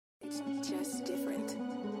Just different.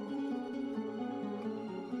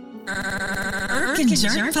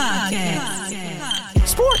 Jerk Podcast.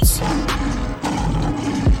 Sports.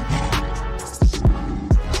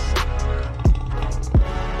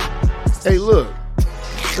 Hey, look.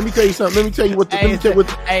 Let me tell you something. Let me tell you what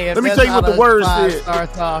the word said.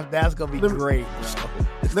 Starts off, that's gonna be great.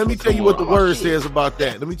 Let me tell you what the word says about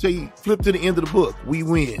that. Let me tell you. Flip to the end of the book. We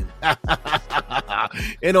win.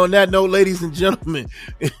 And on that note, ladies and gentlemen,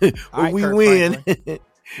 Right, we Kirk win. We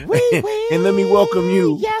win. And let me welcome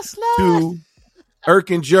you to Irk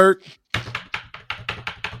and Jerk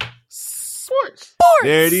Sports.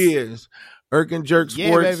 There it is. Irk and Jerk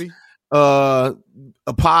Sports. Yeah, baby. A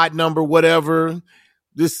pod number, whatever.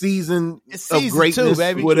 This season of greatness, 2,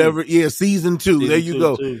 baby. whatever. Yeah, season 2. There you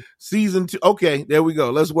go. Too. Season 2. Okay, there we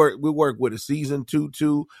go. We'll work with it. Season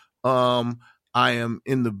 2. I am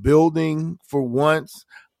in the building for once.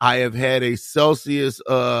 I have had a Celsius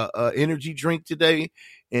energy drink today,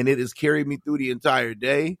 and it has carried me through the entire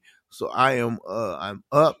day. So I'm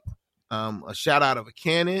up. A shot out of a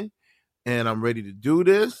cannon, and I'm ready to do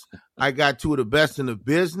this. I got two of the best in the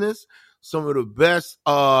business, some of the best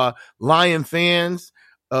Lion fans,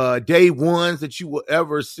 day ones that you will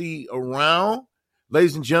ever see around.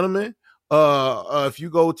 Ladies and gentlemen, if you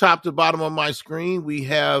go top to bottom of my screen, we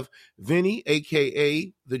have Vinnie,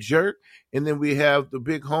 a.k.a. The Jerk, and then we have the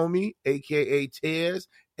big homie, a.k.a. Tez,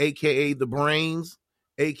 a.k.a. The Brains,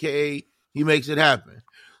 a.k.a. He Makes It Happen.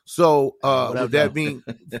 So with that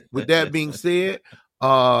being said,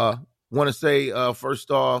 want to say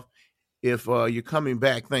first off, if you're coming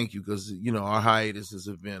back, thank you, because our hiatuses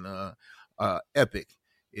have been epic.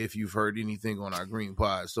 If you've heard anything on our Green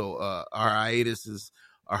Pod, so our hiatus is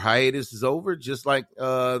over, just like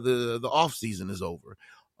the off season is over.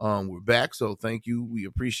 We're back, so thank you. We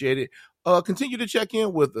appreciate it. Continue to check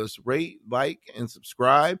in with us, rate, like, and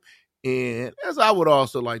subscribe. And as I would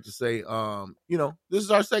also like to say, this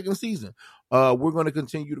is our second season. We're going to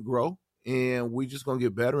continue to grow, and we're just going to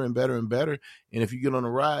get better and better and better. And if you get on a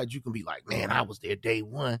ride, you can be like, man, I was there day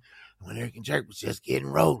one when Irk and Jerk was just getting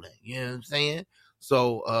rolling. You know what I'm saying?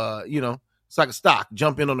 So, it's like a stock.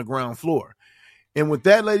 Jump in on the ground floor. And with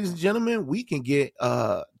that, ladies and gentlemen, we can get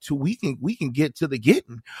to the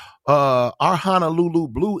getting. Our Honolulu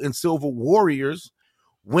Blue and Silver Warriors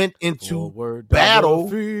went into battle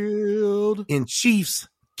in Chiefs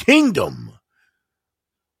Kingdom.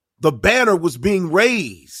 The banner was being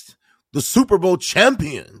raised. The Super Bowl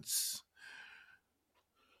champions.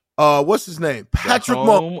 What's his name? Patrick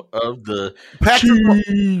Home of the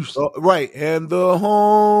Chiefs. Right. And the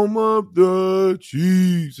home of the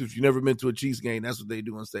Chiefs. If you've never been to a Chiefs game, that's what they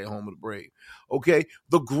do and say home of the brave. Okay.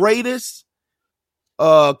 The greatest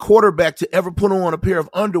quarterback to ever put on a pair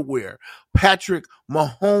of underwear, Patrick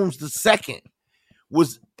Mahomes II,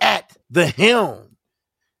 was at the helm.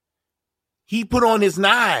 He put on his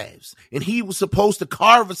knives, and he was supposed to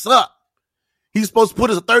carve us up. He's supposed to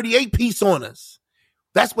put a 38 piece on us.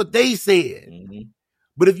 That's what they said. Mm-hmm.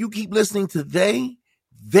 But if you keep listening to they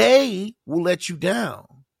will let you down.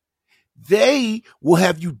 They will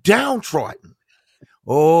have you downtrodden.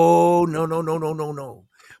 Oh, no.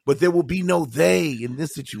 But there will be no they in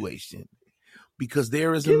this situation, because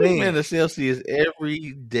there is a man. The Celsius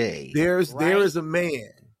every day. There is a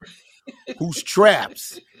man whose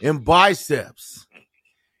traps and biceps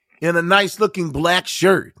in a nice looking black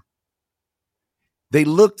shirt. They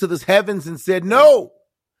looked to the heavens and said, no,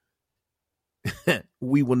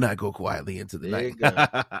 we will not go quietly into the night.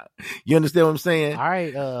 You understand what I'm saying? All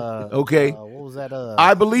right. Okay. What was that?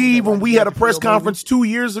 I believe when we had a press conference 2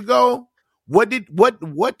 years ago, what did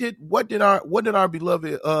our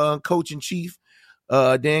beloved coach in chief,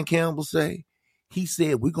 Dan Campbell, say? He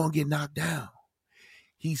said, we're going to get knocked down.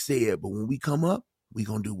 He said, but when we come up, we're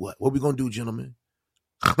going to do what? What we going to do, gentlemen?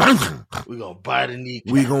 We're going to bite a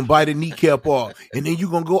kneecap. We're going to bite a kneecap off. And then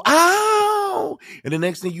you're going to go, ow. And the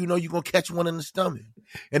next thing you know, you're going to catch one in the stomach.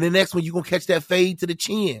 And the next one, you're going to catch that fade to the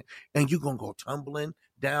chin. And you're going to go tumbling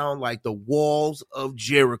down like the walls of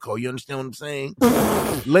Jericho. You understand what I'm saying?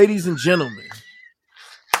 Ladies and gentlemen,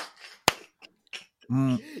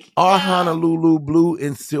 our Honolulu Blue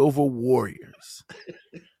and Silver Warriors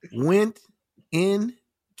went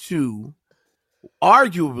into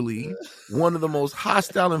arguably one of the most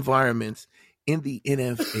hostile environments in the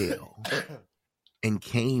NFL and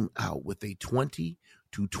came out with a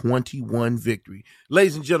 20-21 victory.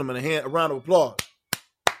 Ladies and gentlemen, a round of applause.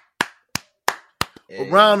 A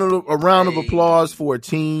round of applause for a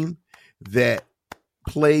team that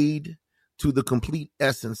played to the complete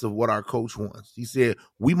essence of what our coach wants. He said,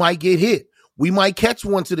 we might get hit. We might catch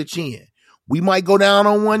one to the chin. We might go down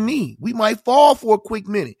on one knee. We might fall for a quick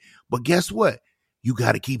minute. But guess what? You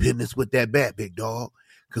got to keep hitting us with that bat, big dog,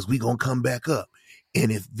 because we going to come back up.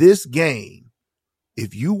 And if this game,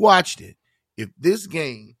 if you watched it, if this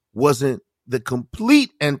game wasn't the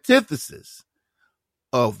complete antithesis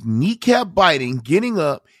of kneecap biting, getting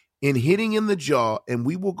up, and hitting in the jaw, and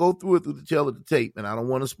we will go through it through the tail of the tape, and I don't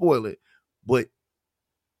want to spoil it, but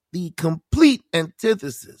the complete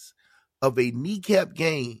antithesis of a kneecap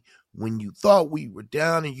game when you thought we were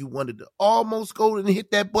down and you wanted to almost go and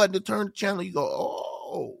hit that button to turn the channel, you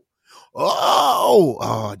go,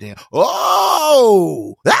 damn,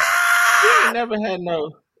 You never had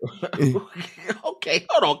no. Okay,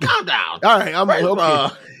 hold on, calm down. All right, I'm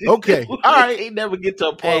okay. All right, He never get to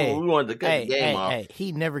a point where we wanted to cut the game off.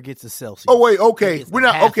 He never gets a Celsius. Oh wait, okay, we're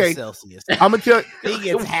not okay. Celsius. I'm gonna tell he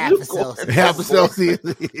gets half a Celsius. Half a Celsius.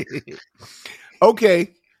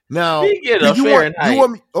 Okay, now He get a Fahrenheit. you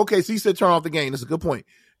want me? Okay, so you said turn off the game. That's a good point.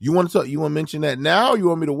 You want to mention that now? Or you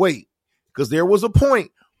want me to wait? Because there was a point.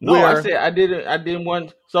 No, where I said I didn't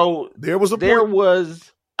want. So there was a point. There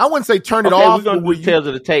was. I wouldn't say turn it Okay, off. we're gonna do tails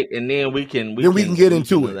of the tape, and then we can get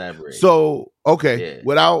into it. Elaborate. So okay, Yeah.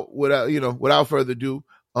 without further ado,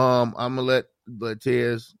 I'm gonna let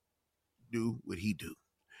Tez do what he do.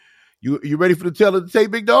 You ready for the tail of the tape,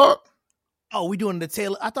 big dog? Oh, we doing the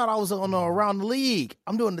tail. I thought I was on around the league.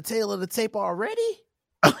 I'm doing the tail of the tape already.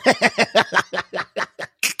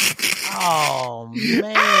 Oh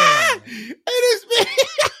man!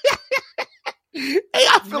 Hey,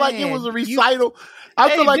 I feel like it was a recital.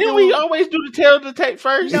 I feel like we always do the tail of the tape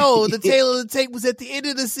first. No, the tail of the tape was at the end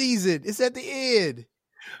of the season. It's at the end.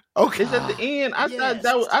 Okay, it's at the end. I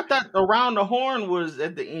thought around the horn was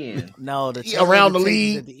at the end. No, the around the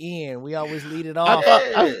league at the end. We always lead it off.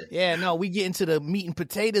 No, we get into the meat and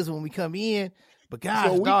potatoes when we come in. But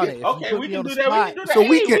gosh, darn it! We can do that.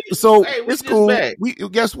 So it's cool. We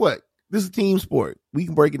guess what? This is a team sport. We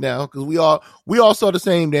can break it down because we all saw the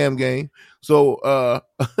same damn game. So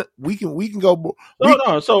we can go.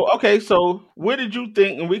 So what did you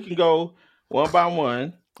think? And we can go one by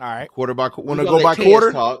one. All right, quarter by quarter. Want to go by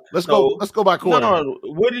quarter? Let's go by quarter. No.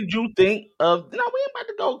 What did you think of? No, we ain't about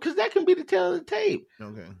to go because that can be the tail of the tape.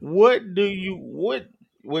 Okay. What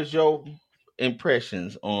was your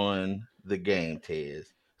impressions on the game,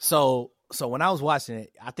 Tez? So when I was watching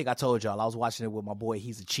it, I think I told y'all I was watching it with my boy.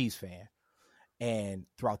 He's a Chiefs fan. And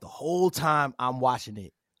throughout the whole time I'm watching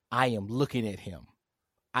it, I am looking at him.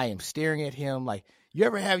 I am staring at him. Like, you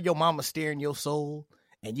ever have your mama stare in your soul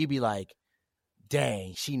and you be like,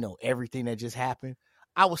 dang, she know everything that just happened?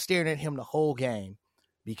 I was staring at him the whole game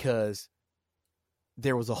because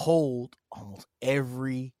there was a hold almost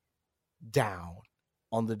every down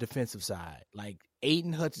on the defensive side. Like,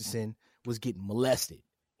 Aiden Hutchinson was getting molested.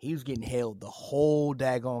 He was getting held the whole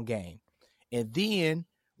daggone game. And then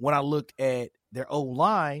when I looked at their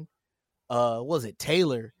O-line, was it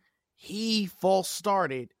Taylor? He false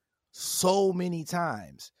started so many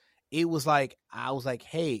times. It was like, I was like,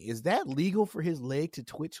 hey, is that legal for his leg to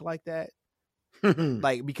twitch like that?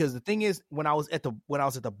 Like, because the thing is, when I was at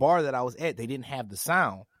the bar that I was at, they didn't have the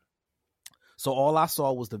sound. So all I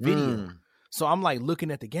saw was the video. So I'm like looking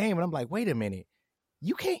at the game and I'm like, wait a minute.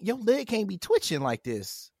 Your leg can't be twitching like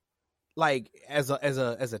this. Like as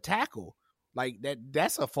a tackle. Like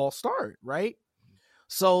that's a false start, right?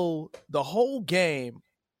 So the whole game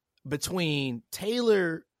between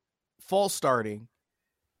Taylor false starting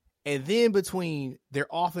and then between their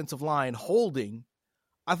offensive line holding,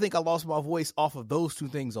 I think I lost my voice off of those two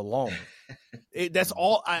things alone. That's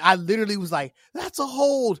all. I literally was like, that's a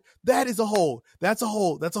hold. That is a hold. That's a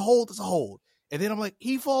hold. That's a hold. That's a hold. And then I'm like,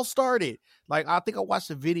 he false started. Like, I think I watched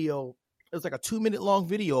a video. It was like a 2-minute long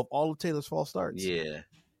video of all of Taylor's false starts. Yeah.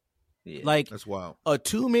 Like, that's wild. A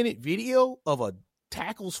 2-minute video of a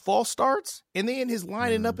tackle's false starts and then his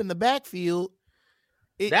lining up in the backfield.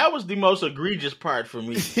 That was the most egregious part for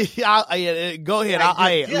me. Go ahead.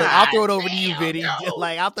 I'll throw it over to you, Vinny.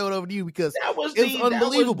 Like, I'll throw it over to you because it was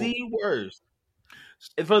unbelievable. That was the worst.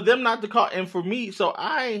 And for them not to call, and for me, so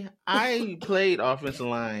I played offensive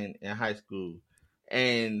line in high school,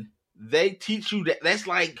 and they teach you that's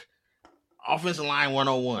like offensive line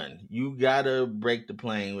 101. You gotta break the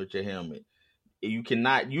plane with your helmet. You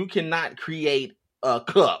cannot create a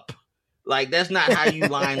cup. Like, that's not how you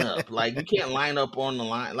line up. Like, you can't line up on the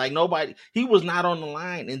line. Like, he was not on the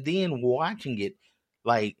line. And then watching it,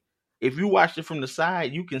 like, if you watch it from the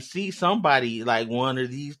side, you can see somebody, like, one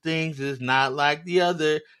of these things is not like the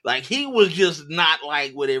other. Like, he was just not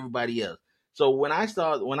like with everybody else. So when I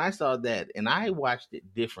saw that, and I watched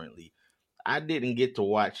it differently, I didn't get to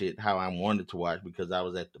watch it how I wanted to watch because I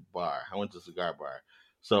was at the bar. I went to a cigar bar.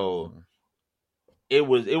 So it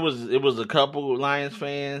was a couple Lions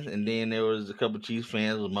fans, and then there was a couple Chiefs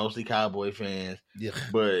fans, it was mostly Cowboy fans. Yeah.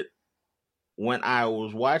 But when I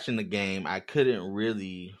was watching the game, I couldn't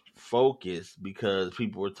really focus because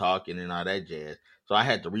people were talking and all that jazz. So I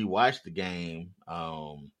had to rewatch the game.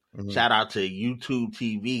 Shout out to YouTube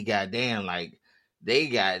TV, goddamn, like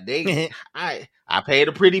I paid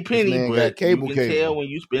a pretty penny, man but got cable. tell when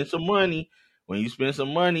you spend some money,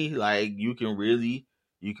 like you can really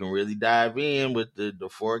dive in with the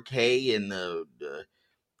 4K and the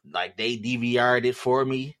like they DVR'd it for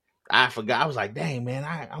me. I forgot. I was like, dang man,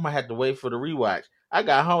 I'm gonna have to wait for the rewatch. I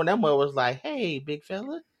got home, that mother was like, hey, big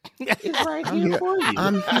fella, it's right here for you.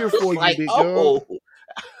 I'm here for you, like, big dog.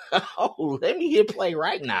 Oh, let me hit play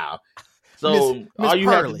right now. So Miss all you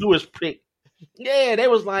have to Pearly. do is pick. Yeah, they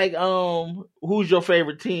was like, who's your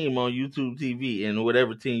favorite team on YouTube TV? And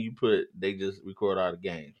whatever team you put, they just record all the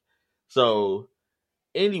games. So,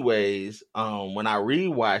 anyways, when I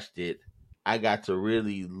rewatched it, I got to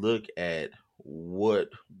really look at what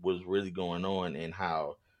was really going on and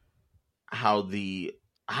how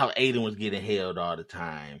Aiden was getting held all the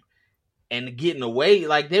time and getting away,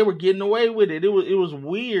 like they were getting away with it. It was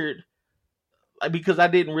weird, like, because I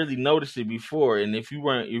didn't really notice it before. And if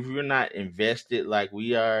you're not invested like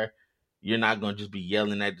we are, you're not gonna just be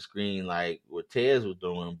yelling at the screen like what Tez was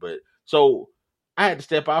doing. But so I had to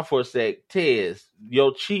step out for a sec. Tez,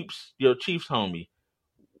 your Chiefs homie,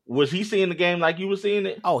 was he seeing the game like you were seeing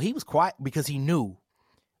it? Oh, he was quiet because he knew.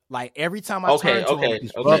 Like every time I turned to him,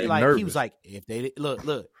 he was like, if they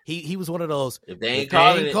look, he was one of those. If they ain't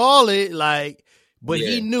call it, like, but yeah,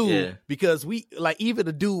 he knew because we like even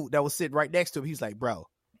the dude that was sitting right next to him. He's like, bro,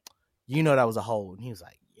 you know that was a hold, and he was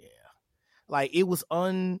like, yeah, like it was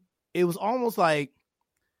almost like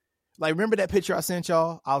remember that picture I sent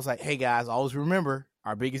y'all? I was like, hey guys, always remember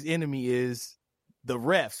our biggest enemy is the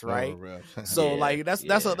refs, right? So like that's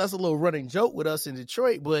a little running joke with us in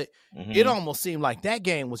Detroit, but it almost seemed like that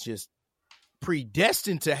game was just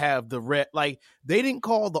predestined to have the ref. Like they didn't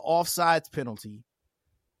call the offsides penalty.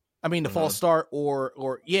 I mean the false start or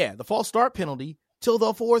the false start penalty till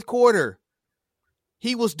the fourth quarter.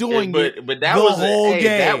 He was doing it, but that the was whole game.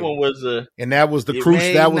 That one was and that was the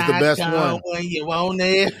crucial. That was the best one. When you on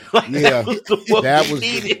there, yeah, that was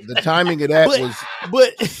the timing of that was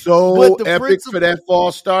but epic for that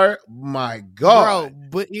false start. My God,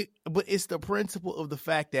 bro! But it's the principle of the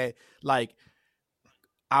fact that like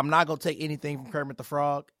I'm not gonna take anything from Kermit the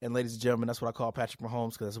Frog, and ladies and gentlemen, that's what I call Patrick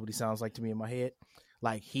Mahomes because that's what he sounds like to me in my head.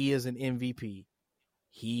 Like he is an MVP.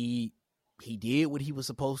 He did what he was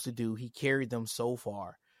supposed to do. He carried them so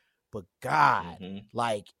far. But God,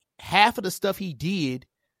 like half of the stuff he did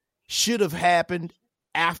should have happened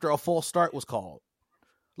after a false start was called.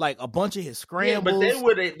 Like a bunch of his scrambles. Yeah,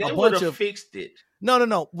 but they would have fixed it.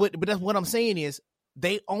 No. But that's what I'm saying is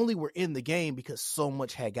they only were in the game because so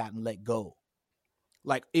much had gotten let go.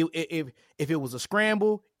 Like if it was a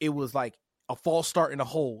scramble, it was like a false start in a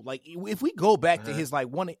hole. Like if we go back to his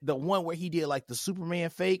the one where he did like the Superman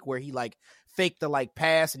fake where he like faked the like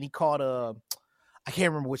pass and he caught I can't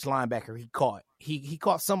remember which linebacker he caught. He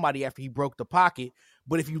caught somebody after he broke the pocket.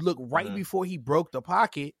 But if you look right before he broke the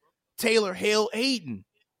pocket, Taylor held Aiden.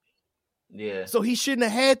 Yeah. So he shouldn't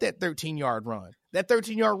have had that 13-yard run. That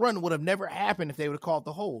 13-yard run would have never happened if they would have called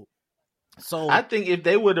the hold. So I think if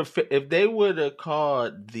they would have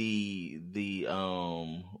called the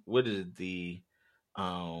what is it, the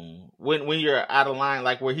when you're out of line,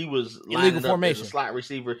 like where he was illegal as formation, a slot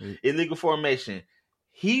receiver, illegal formation,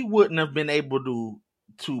 he wouldn't have been able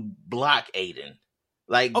to block Aiden.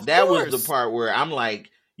 Like of that course. was the part where I'm like,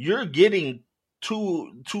 you're getting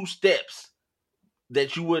two steps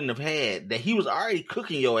that you wouldn't have had, that he was already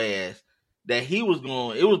cooking your ass, that it was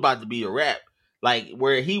about to be a wrap. Like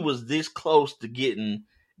where he was this close to getting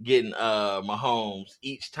Mahomes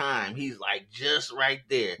each time. He's like just right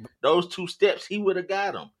there. Those two steps, he would have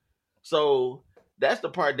got him. So that's the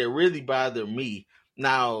part that really bothered me.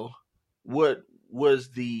 Now, what was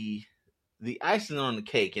the icing on the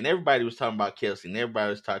cake? And everybody was talking about Kelsey, and everybody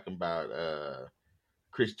was talking about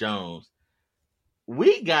Chris Jones.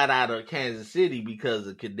 We got out of Kansas City because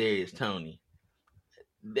of Kadarius Toney.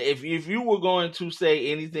 If you were going to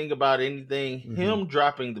say anything about anything, him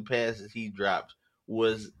dropping the passes he dropped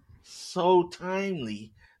was so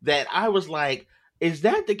timely that I was like, is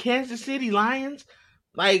that the Kansas City Lions?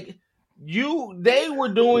 Like they were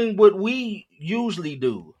doing what we usually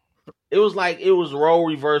do. It was like it was role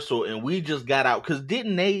reversal and we just got out. Because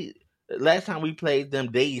didn't they, last time we played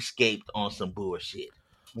them, they escaped on some bullshit.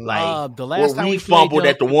 Like The where last time we we played fumbled them,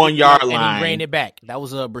 at the 1 yard and line, he ran it back. That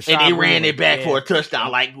was a Brashad and they ran Breeland. it back for a Yeah. touchdown.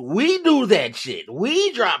 Like we do that shit.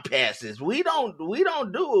 We drop passes. We don't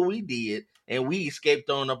do what we did, and we escaped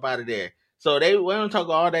on up out of there. So we don't talk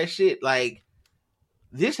all that shit. Like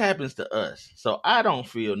this happens to us. So I don't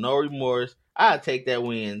feel no remorse. I take that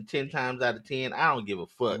win 10 times out of 10. I don't give a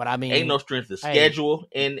fuck. But I mean, ain't no strength of hey, schedule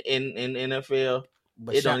in NFL.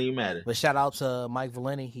 But It don't even matter. But shout out to Mike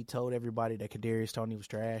Valenti. He told everybody that Kadarius Toney was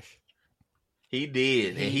trash. He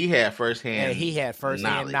did, and he had firsthand. And he had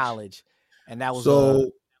firsthand knowledge, and that was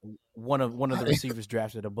one of the receivers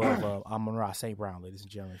drafted above Amon-Ra St. Brown, ladies and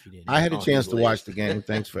gentlemen. If you didn't, I had a chance to watch the game.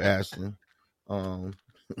 Thanks for asking.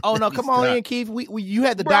 Oh no, come on in, Keith. You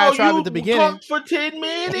had the diatribe at the beginning for 10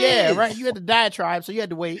 minutes. Yeah, right. You had the diatribe, so you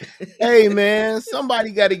had to wait. Hey man,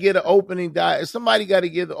 somebody got to get an opening Somebody got to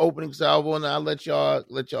get the opening salvo, and I'll let y'all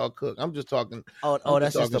cook. I'm just talking.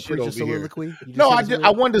 That's just a preacher soliloquy. No,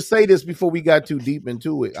 I wanted to say this before we got too deep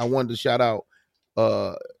into it. I wanted to shout out.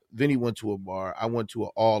 Vinny went to a bar. I went to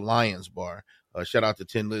an All Lions bar. Shout out to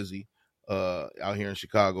Tin Lizzy, out here in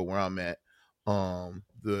Chicago where I'm at. Wait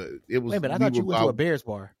a minute, I thought you went to a Bears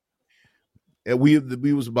bar. And we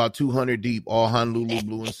was about 200 deep, all Honolulu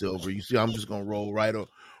blue and silver. You see, I'm just gonna roll right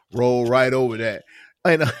over that.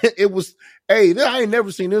 And it was, hey, I ain't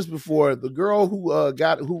never seen this before. The girl who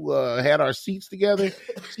had our seats together,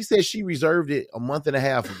 she said she reserved it a month and a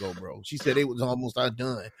half ago, bro. She said it was almost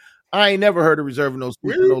done. I ain't never heard of reserving those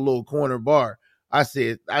seats in no little corner bar. I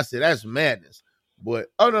said that's madness. But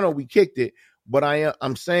no, we kicked it. But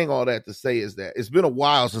I'm saying all that to say is that it's been a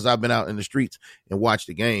while since I've been out in the streets and watched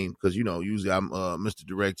the game because, usually I'm Mr.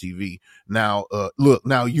 Direct TV. Now,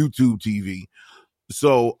 now YouTube TV.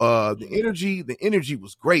 So the energy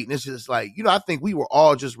was great. And it's just like, I think we were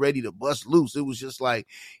all just ready to bust loose. It was just like,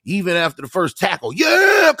 even after the first tackle,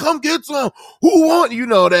 yeah, come get some. Who want,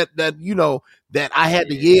 that I had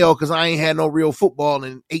to yell because I ain't had no real football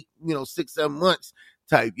in 6, 7 months.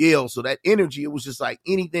 Type yell. So that energy, it was just like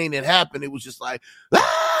anything that happened, it was just like,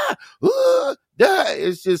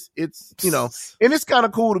 it's and it's kind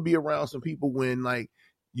of cool to be around some people when like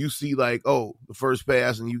you see like, oh, the first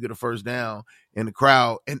pass and you get a first down in the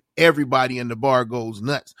crowd and everybody in the bar goes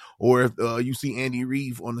nuts. Or if you see Andy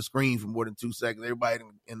Reid on the screen for more than 2 seconds, everybody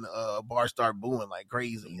in the bar start booing like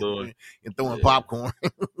crazy and throwing popcorn.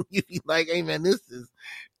 You be like, hey man, this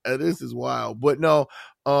is wild. But no,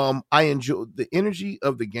 I enjoyed the energy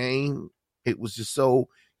of the game. It was just so,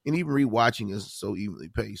 and even rewatching is so evenly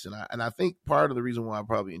paced. And I think part of the reason why I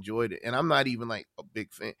probably enjoyed it, and I'm not even like a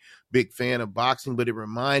big fan of boxing, but it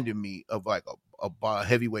reminded me of like a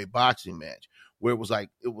heavyweight boxing match where it was like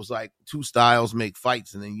 2 styles make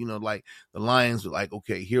fights. And then, like the Lions were like,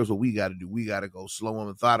 okay, here's what we got to do. We got to go slow and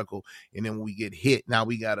methodical. And then when we get hit, now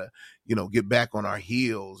we got to, get back on our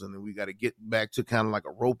heels. And then we got to get back to kind of like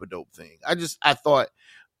a rope-a-dope thing.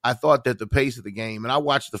 I thought that the pace of the game, and I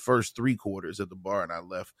watched the first 3 quarters at the bar and I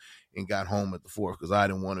left and got home at the 4th because I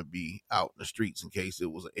didn't want to be out in the streets in case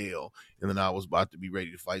it was an L. And then I was about to be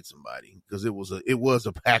ready to fight somebody because it was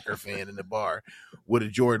a Packer fan in the bar with a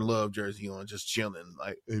Jordan Love jersey on, just chilling.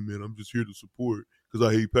 Like, hey man, I'm just here to support because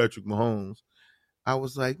I hate Patrick Mahomes. I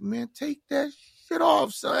was like, man, take that shit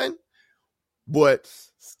off, son. But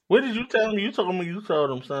what did you tell him? You told me you told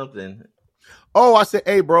him something. Oh, I said,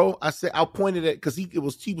 hey, bro. I pointed at, because he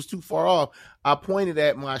was too far off. I pointed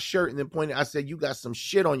at my shirt and then I said, you got some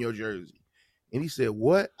shit on your jersey. And he said,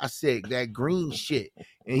 what? I said, that green shit.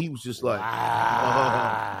 And he was just like,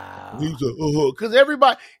 wow. He was like, because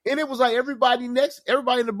everybody, and it was like everybody in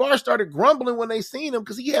the bar started grumbling when they seen him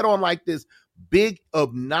because he had on like this big,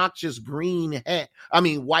 obnoxious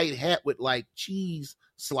white hat with like cheese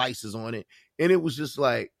slices on it. And it was just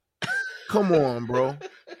like, come on, bro.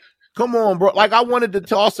 Come on, bro. Like, I wanted to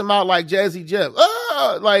toss him out like Jazzy Jeff.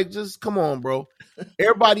 Like, just come on, bro.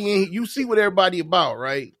 Everybody in here, you see what everybody about,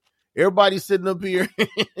 right? Everybody sitting up here.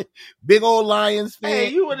 Big old Lions fan.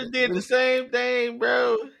 Hey, you would have did the same thing,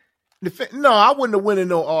 bro. No, I wouldn't have went in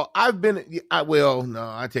no all. I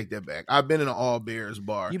take that back. I've been in an all Bears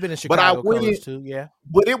bar. You've been in Chicago colors too, yeah.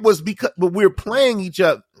 But it was but we're playing each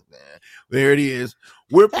other. There it is.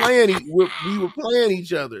 We were playing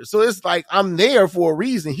each other. So it's like I'm there for a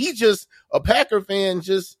reason. He's just a Packer fan,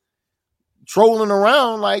 just trolling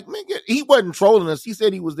around. Like, man, he wasn't trolling us. He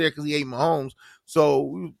said he was there because he ate Mahomes.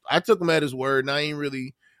 So I took him at his word,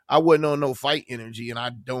 and I wasn't on no fight energy, and I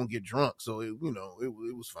don't get drunk, so it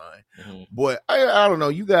was fine. Mm-hmm. But I don't know.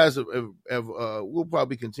 You guys have we'll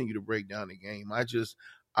probably continue to break down the game.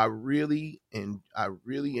 I really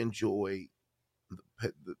enjoy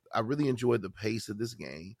the pace of this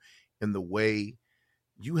game and the way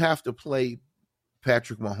you have to play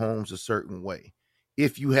Patrick Mahomes a certain way.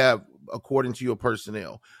 If you have, according to your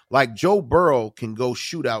personnel, like Joe Burrow can go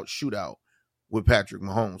shootout with Patrick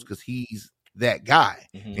Mahomes because he's that guy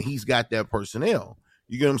and he's got that personnel.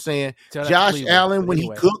 You get what I'm saying? Josh Allen, when he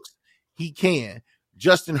cooks, he can.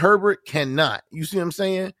 Justin Herbert cannot. You see what I'm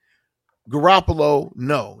saying? Garoppolo,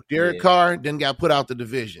 no. Derek Carr then got put out the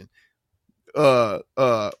division.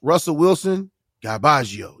 Russell Wilson,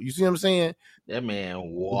 Garbaggio. You see what I'm saying? That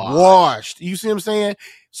man washed. You see what I'm saying?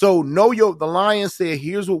 So the Lions said,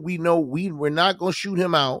 here's what we know. We're not gonna shoot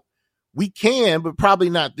him out. We can, but probably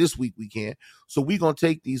not this week we can. So we're gonna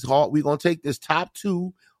take this top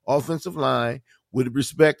 2 offensive line with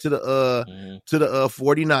respect to the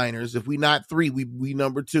 49ers. If we not 3, we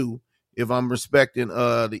number 2. If I'm respecting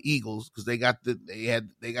the Eagles, because they got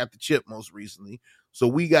the chip most recently. So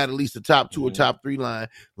we got at least the top 2 or top 3 line.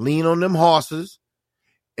 Lean on them horses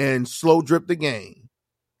and slow drip the game.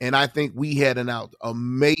 And I think we had an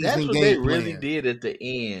amazing game. That's what they really did at the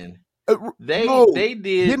end. They did.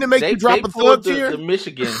 Didn't it make you drop a thug tear? The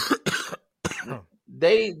Michigan.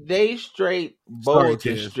 they straight bowled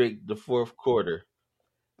and strict the fourth quarter.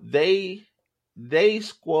 They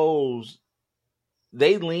squoze.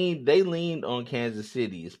 They leaned on Kansas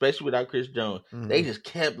City, especially without Chris Jones. They just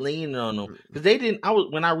kept leaning on them because they didn't.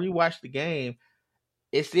 When I rewatched the game,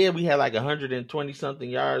 it said we had like 120 something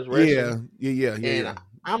yards rushing. Yeah. And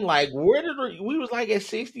I'm like, where did we was like at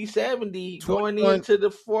 60, 70 going into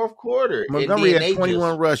the fourth quarter. Montgomery had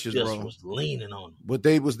 21 rushes, just bro. Was leaning on them. But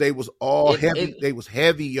they was all heavy. They was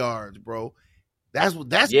heavy yards, bro. That's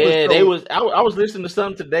yeah. They was. I was listening to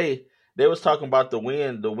something today. They was talking about the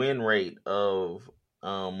win rate of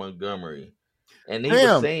Montgomery, and he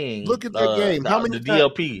was saying, "Look at that game.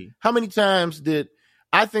 DLP? How many times did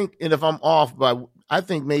I think? And if I'm off I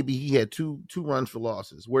think maybe he had two runs for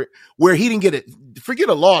losses where he didn't get it. Forget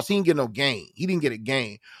a loss, he didn't get no gain. He didn't get a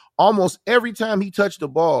gain. Almost every time he touched the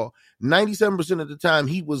ball, 97% of the time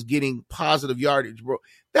he was getting positive yardage, bro.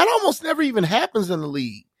 That almost never even happens in the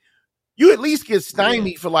league. You at least get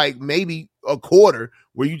stymied for like maybe a quarter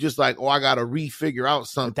where you just like, I got to refigure out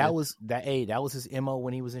something. But that was his MO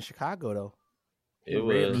when he was in Chicago though. He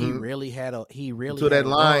really had a that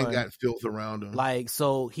line got filth around him. Like,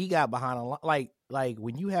 so he got behind a lot. Like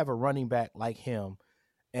when you have a running back like him,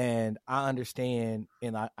 and I understand,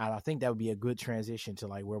 and I think that would be a good transition to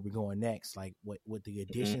like where we're going next. Like with the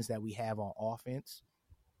additions that we have on offense,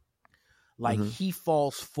 like he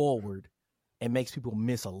falls forward and makes people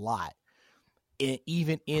miss a lot. And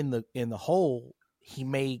even in the hole, he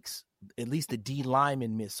makes at least the D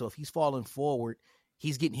lineman miss. So if he's falling forward,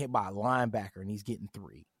 he's getting hit by a linebacker and he's getting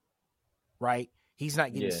 3, right? He's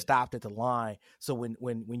not getting stopped at the line. So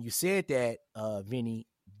when you said that, Vinny,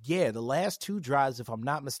 the last 2 drives, if I'm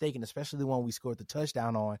not mistaken, especially the one we scored the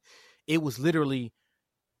touchdown on, it was literally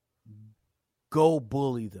go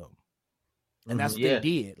bully them. And that's what they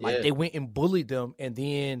did. Like they went and bullied them, and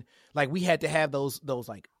then like we had to have those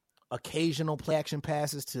like occasional play action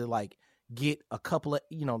passes to like get a couple of,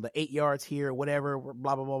 the 8 yards here or whatever,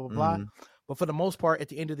 blah, blah, blah, blah, blah. But for the most part, at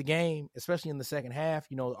the end of the game, especially in the second half,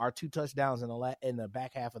 our 2 touchdowns in the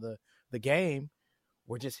back half of the game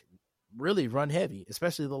were just really run heavy,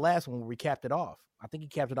 especially the last one where we capped it off. I think he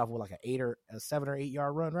capped it off with like a 7 or 8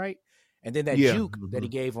 yard run, right? And then that juke that he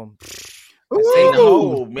gave him. In the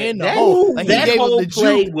hole, man. That whole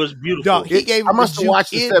play was beautiful. Dog, he gave I must have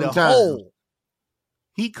watched it 7 times. Hole.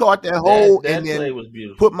 He caught that hole that and then was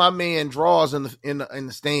beautiful. Put my man draws in the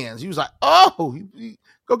stands. He was like, "Oh,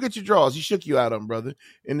 go get your draws." He shook you out of them, brother.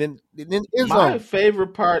 And then my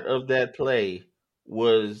favorite part of that play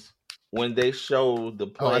was when they showed the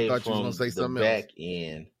play from the back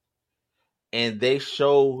end, and they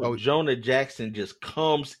show Jonah Jackson just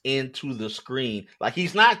comes into the screen like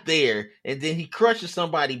he's not there, and then he crushes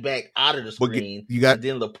somebody back out of the screen. And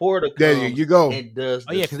then Laporta comes there you go. And does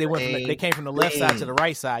because they came from the left side to the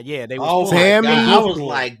right side. Yeah, they were. I was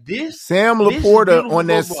like this. Sam Laporta on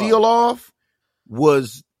that seal off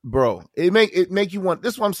was, bro. It make you want.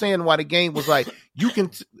 This is what I'm saying. Why the game was like you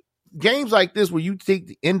can games like this where you take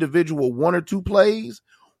the individual 1 or 2 plays,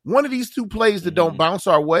 one of these 2 plays that don't bounce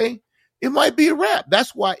our way, it might be a wrap.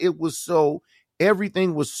 That's why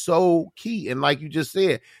everything was so key. And like you just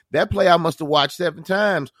said, that play I must have watched 7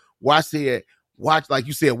 times. Watch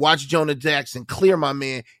Jonah Jackson clear my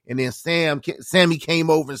man. And then Sammy came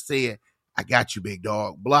over and said, "I got you, big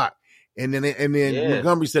dog, block." And then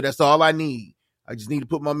Montgomery said, "That's all I need. I just need to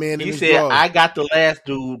put my man in his draws." He said, "I got the last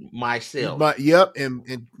dude myself."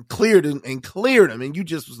 And cleared him. And you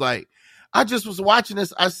just was like, I just was watching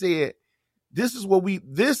this. I said, This is what we've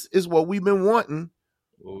been wanting.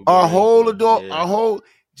 Our whole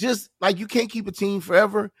just like you can't keep a team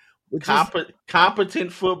forever. But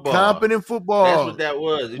competent football. Competent football. That's what that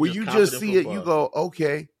was. Where you just see football. It, you go,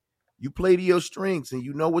 okay, you play to your strengths and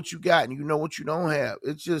you know what you got and you know what you don't have.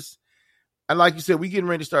 It's just, and like you said, we getting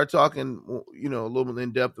ready to start talking, a little bit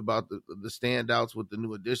in depth about the standouts with the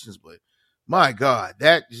new additions. But my God,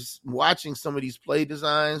 that just watching some of these play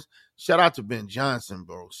designs. Shout out to Ben Johnson,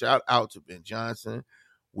 bro. Shout out to Ben Johnson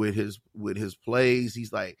with his plays.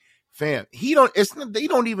 He's like, fam, they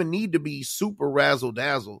don't even need to be super razzle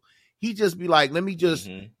dazzle. He just be like, let me just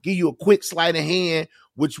give you a quick sleight of hand.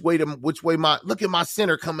 Which way look at my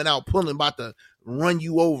center coming out, about to run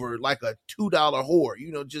you over like a $2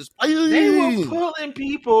 whore. Just they were pulling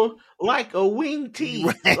people like a wing tee.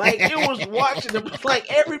 Right. Like it was watching them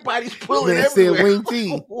like everybody's pulling everywhere. Wing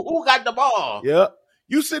tee. Who got the ball? Yep.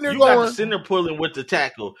 You sitting there you going. got the center pulling with the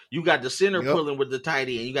tackle. You got the center pulling with the tight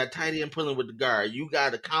end. You got tight end pulling with the guard. You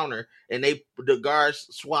got a counter and the guards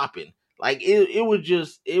swapping. Like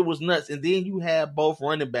it was nuts. And then you have both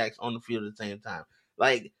running backs on the field at the same time.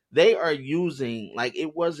 Like they are using, like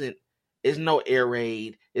it's no air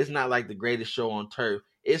raid. It's not like the greatest show on turf.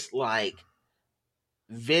 It's like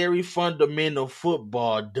very fundamental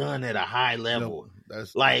football done at a high level.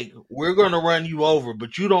 Like we're gonna run you over,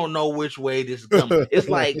 but you don't know which way this is coming. It's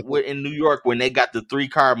like we're in New York when they got the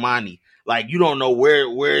 3-car money. Like you don't know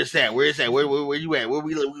where it's at. Where you at? Where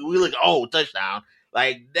we look? Oh, touchdown!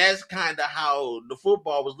 Like that's kind of how the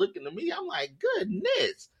football was looking to me. I'm like,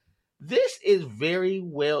 goodness, this is very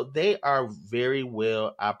well. They are very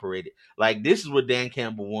well operated. Like this is what Dan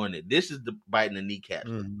Campbell wanted. This is the biting the kneecaps.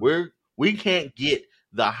 We can't get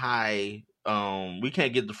the high. We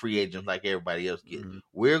can't get the free agents like everybody else gets.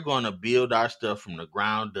 We're gonna build our stuff from the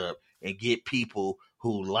ground up and get people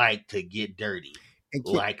who like to get dirty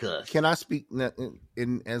like us. Can I speak?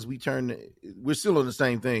 And as we turn, we're still on the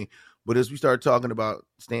same thing, but as we start talking about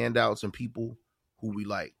standouts and people who we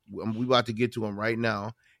like, we about to get to them right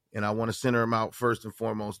now, and I want to center him out first and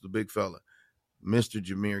foremost, the big fella, Mr.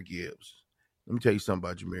 Jahmyr Gibbs. Let me tell you something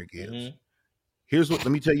about Jahmyr Gibbs. Let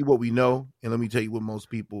me tell you what we know, and let me tell you what most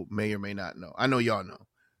people may or may not know. I know y'all know.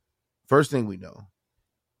 First thing we know,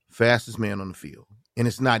 fastest man on the field, and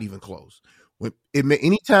it's not even close.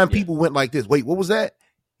 Anytime people went like this, wait, what was that?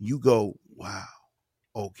 You go, wow,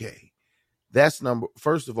 okay.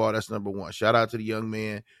 First of all, that's number one. Shout out to the young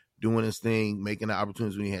man doing his thing, making the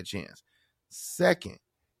opportunities when he had a chance. Second,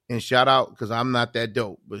 and shout out, because I'm not that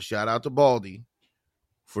dope, but shout out to Baldy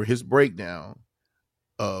for his breakdown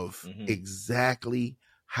of exactly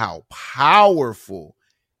how powerful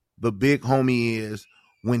the big homie is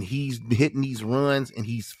when he's hitting these runs and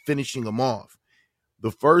he's finishing them off.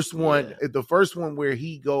 The first one where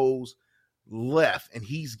he goes left and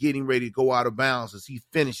he's getting ready to go out of bounds as he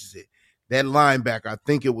finishes it. That linebacker, I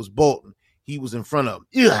think it was Bolton, he was in front of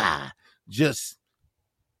him. Just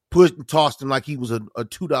pushed and tossed him like he was a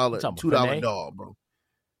 $2 dog, bro.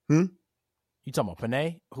 You talking about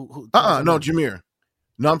Panay? No, Jahmyr.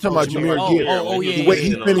 No, I'm talking about Jahmyr Gibbs. Yeah. The way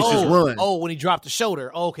he finished his run. When he dropped the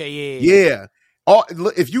shoulder. Okay, yeah.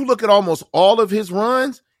 If you look at almost all of his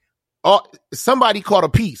runs, somebody caught a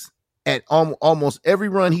piece at almost every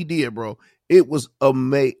run he did, bro. It was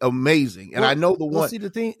amazing. And I know see the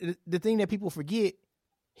thing that people forget,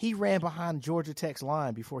 he ran behind Georgia Tech's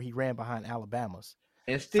line before he ran behind Alabama's.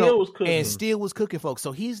 And still was cooking folks.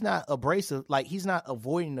 So he's not abrasive, like he's not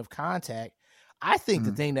avoiding of contact. I think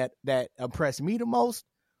the thing that impressed me the most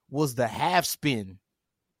was the half spin.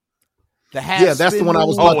 That's the one I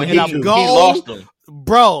was talking about. He lost him,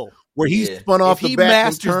 bro. Where he spun off the back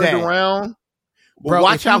and turned around. Bro,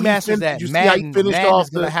 watch how he masters that. Madden's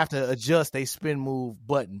gonna have to adjust a spin move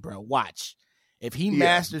button, bro. Watch if he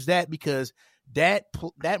masters that, because that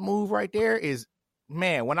move right there is,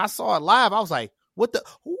 man. When I saw it live, I was like, "What the?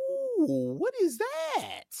 Ooh, what is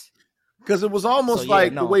that?" Because it was almost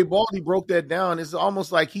the way Baldy broke that down. It's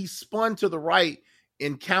almost like he spun to the right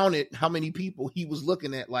and counted how many people he was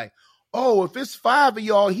looking at. Like, oh, if it's 5 of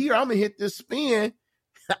y'all here, I'm gonna hit this spin.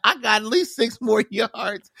 I got at least 6 more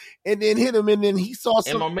yards, and then hit him. And then he saw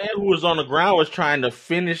some. And my man who was on the ground was trying to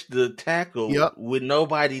finish the tackle with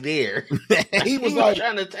nobody there. he was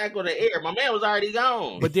trying to tackle the air. My man was already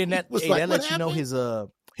gone. But then that lets you know his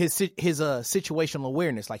situational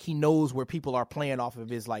awareness. Like he knows where people are playing off of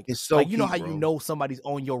his it's so you know how you know somebody's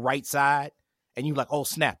on your right side and you like, oh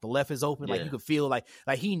snap, the left is open. Like you could feel like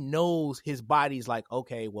he knows his body's like,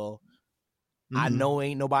 okay, well, I know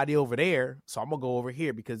ain't nobody over there, so I'm gonna go over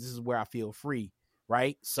here because this is where I feel free,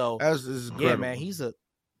 right? So this is yeah, man, he's a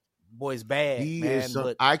boy's bad. He man, is.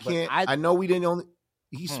 I know we didn't only.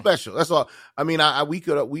 He's special. That's all. I mean,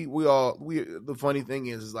 the funny thing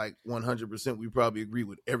is like 100%. We probably agree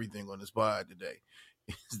with everything on this pod today.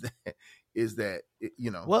 Is that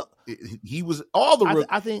he was all the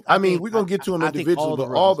rookies. I mean, we're gonna get to him individually,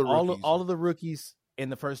 but all the rookies, all of the rookies in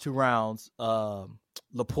the first 2 rounds.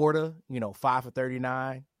 Laporta, 5 for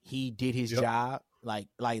 39. He did his job. Like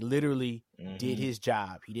literally did his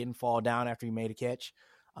job. He didn't fall down after he made a catch.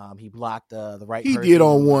 He blocked the right. He did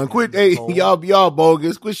on one. Quit, hey, y'all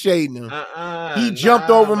bogus. Quit shading him. He jumped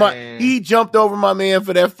over my man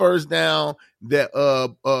for that first down that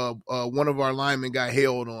one of our linemen got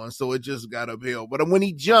held on, so it just got upheld. But when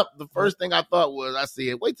he jumped, the first thing I thought was, I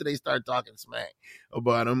said, wait till they start talking smack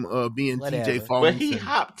about him being TJ Falling. But he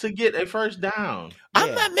hopped to get a first down.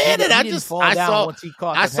 I'm not mad at it.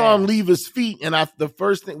 I saw him leave his feet, and the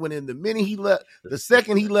first thing when the minute he left, the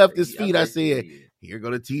second he left his feet, I said, here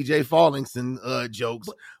go the TJ Fallingson jokes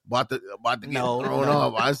about to get thrown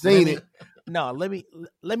off. I seen it. No, let me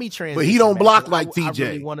transition. But he don't block like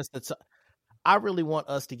TJ. I really want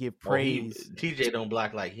us to give praise. TJ don't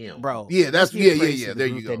block like him, bro. Yeah, that's yeah. There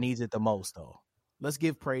you go. That needs it the most, though. Let's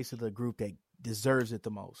give praise to the group that deserves it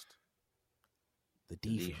the most. The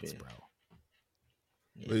defense, bro.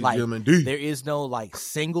 There is no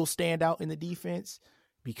single standout in the defense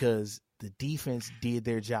because the defense did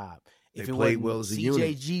their job. If it wasn't well as a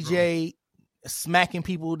unit, GJ smacking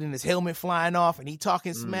people and his helmet flying off and he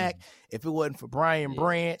talking smack, if it wasn't for Brian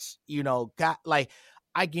Branch,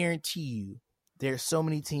 I guarantee you there's so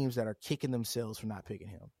many teams that are kicking themselves for not picking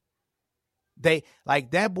him. They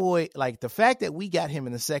that boy, the fact that we got him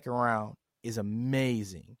in the second round is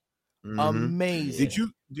amazing. Amazing.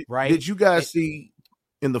 Did you guys see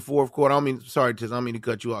in the fourth quarter? Sorry, Tiz, I don't mean to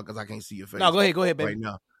cut you off because I can't see your face. No, go ahead, baby. Right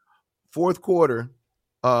now. Fourth quarter,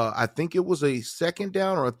 I think it was a second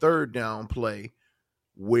down or a third down play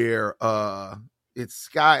where it's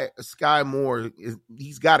Sky Moore.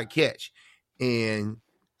 He's got a catch. And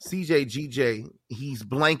CJ he's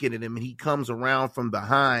blanketed him, and he comes around from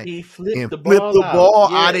behind. He flipped the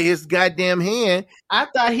ball out of his goddamn hand. I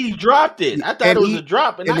thought he dropped it. I thought it was a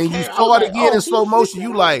drop, and then you saw it again in slow motion.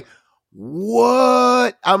 You like,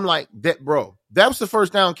 what? I'm like, that, bro. That was the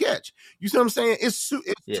first down catch. You see what I'm saying? It's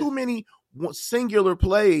too many singular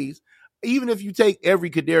plays. Even if you take every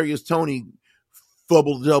Kadarius Toney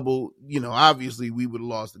fumble double, obviously we would have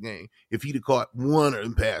lost the game if he'd have caught one of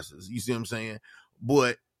them passes. You see what I'm saying?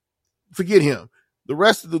 But forget him. The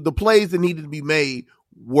rest of the plays that needed to be made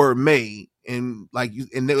were made, and like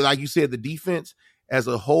you said, the defense as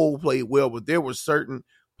a whole played well. But there were certain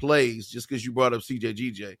plays, just because you brought up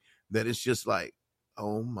CJ that it's just like,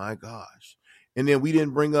 oh my gosh. And then we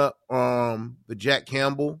didn't bring up the Jack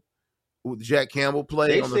Campbell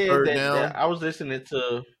play on the third down. I was listening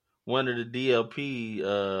to one of the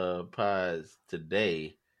DLP pods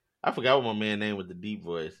today. I forgot what my man name with the deep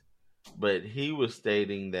voice, but he was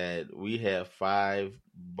stating that we have 5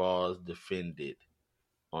 balls defended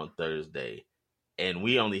on Thursday, and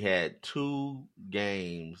we only had 2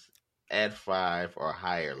 games at 5 or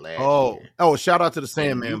higher last year. Oh, shout out to the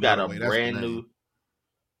Sandman. You got a brand new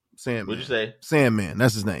Sandman. What'd you say? Sandman.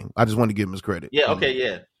 That's his name. I just wanted to give him his credit. Yeah. Okay.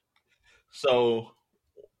 Yeah. So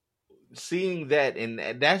seeing that, and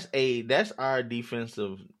that's our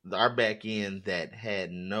our back end that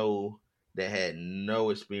had no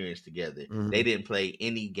experience together. They didn't play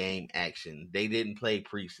any game action. They didn't play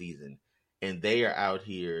preseason, and they are out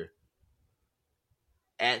here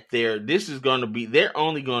this is going to be, they're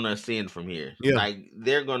only going to ascend from here. Yeah.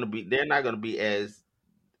 They're not going to be as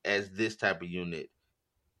this type of unit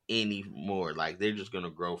anymore. They're just going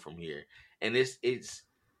to grow from here. And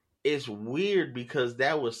it's weird because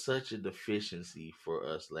that was such a deficiency for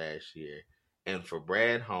us last year. And for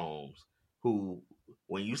Brad Holmes, who,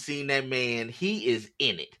 when you seen that man, he is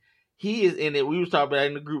in it. He is in it. We was talking about it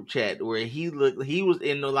in the group chat where he was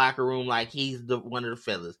in the locker room like he's one of the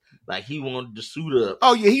fellas. Like he wanted to suit up.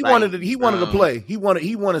 Oh yeah, he wanted to play. He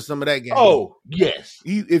wanted some of that game. Oh yes.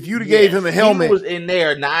 If you'd have gave him a helmet, he was in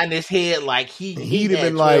there nodding his head like he'd have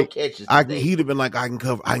been like catches. He'd have been like, I can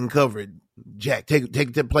cover it. Jack, take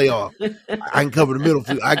the play off. I can cover the middle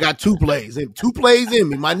field. I got 2 plays. And 2 plays in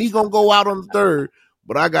me. My knee gonna go out on the third,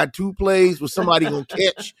 but I got 2 plays where somebody gonna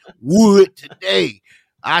catch wood today.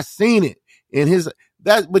 I seen it in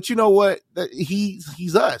but you know what?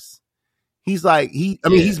 He's us. He's like, he's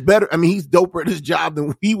better. He's doper at his job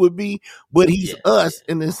than we would be, but he's us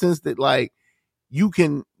in the sense that you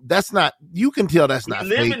can tell that's not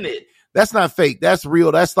fake. That's not fake. That's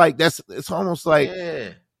real. It's almost like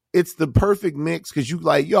it's the perfect mix. Cause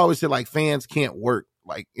you always say fans can't work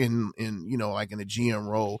like in like in a GM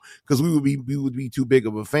role, because we would be too big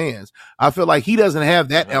of a fans. I feel like he doesn't have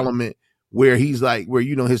that element where he's like, where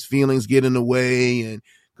his feelings get in the way, and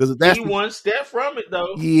because that's he one step from it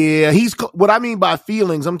though. Yeah, what I mean by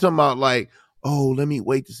feelings, I'm talking about like, oh, let me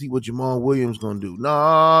wait to see what Jamal Williams gonna do.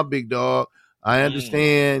 Nah, big dog, I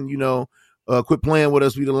understand. Quit playing with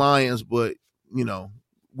us, we the Lions, but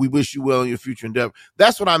we wish you well in your future endeavor.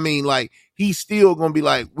 That's what I mean. Like, he's still gonna be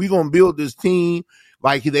like, we gonna build this team.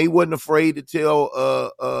 Like, they wasn't afraid to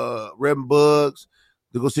tell Reb Bugs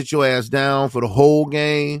to go sit your ass down for the whole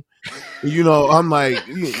game. I'm like,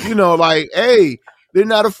 like, hey, they're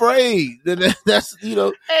not afraid. That's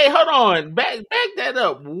Hey, hold on, back that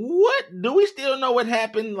up. What do we still know what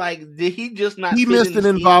happened? Like, did he just not? He missed an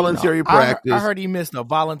involuntary practice. I heard he missed a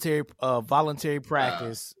voluntary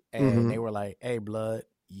practice, and they were like, "Hey, blood,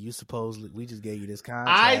 we just gave you this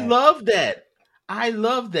contract." I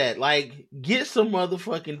love that. Like, get some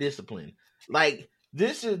motherfucking discipline. Like,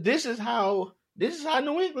 this is how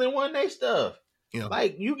New England won their stuff. Yeah.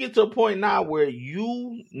 Like, you get to a point now where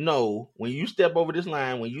when you step over this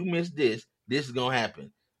line, when you miss this is gonna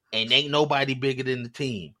happen. And ain't nobody bigger than the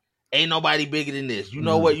team. Ain't nobody bigger than this. You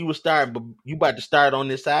know what? You were starting, but you about to start on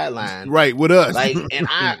this sideline. Right, with us. Like, and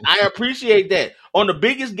I appreciate that. On the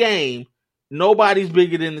biggest game, nobody's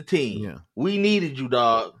bigger than the team. Yeah. We needed you,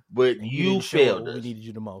 dog, but you failed us. We needed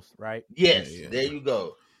you the most, right? Yes, there you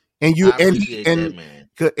go. And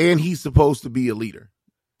and he's supposed to be a leader.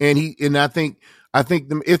 And I think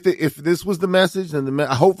if this was the message, and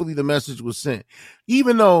hopefully the message was sent.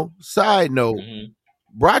 Even though, side note,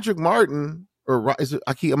 Broderick Martin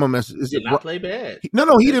I'm a message. Did not play bad.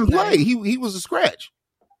 No, he didn't play. He was a scratch.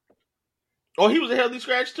 Oh, he was a healthy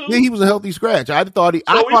scratch too. Yeah, he was a healthy scratch. I thought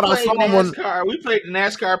I saw NASCAR. We played the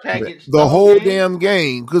NASCAR package the whole damn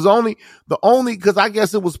game, because because I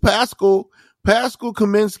guess it was Pascal,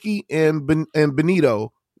 Kaminsky, and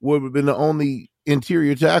Benito would have been the only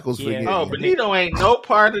interior tackles for you. Oh, Benito ain't no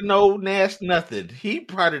part of no NAS nothing. He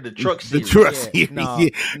part of the truck series. The truck series. No,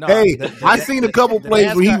 hey, I seen a couple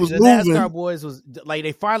plays where he was moving. NASCAR boys was like,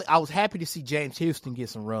 they finally. I was happy to see James Houston get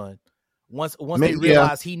some run. Once they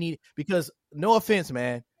realized he needed, because no offense,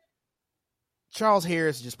 man, Charles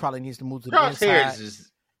Harris just probably needs to move to the inside. Harris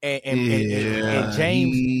is, and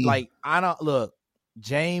James,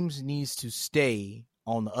 James needs to stay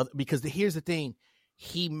on the other, because here's the thing.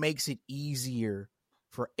 He makes it easier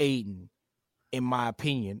for Aiden, in my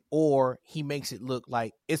opinion, or he makes it look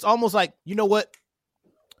like it's almost like, you know what?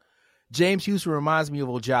 James Houston reminds me of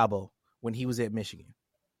Ojabo when he was at Michigan.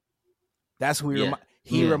 That's who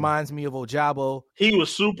he reminds me of Ojabo. He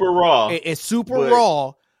was super raw. It's super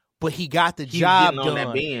raw, but he got the job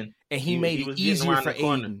done, and he made it easier for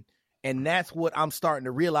Aiden. And that's what I'm starting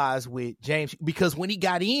to realize with James, because when he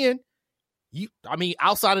got in,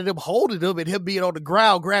 outside of them holding him and him being on the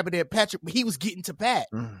ground grabbing that Patrick, he was getting to Pat,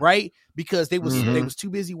 right? Because they was too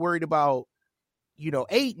busy worried about,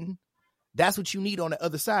 Aiden. That's what you need on the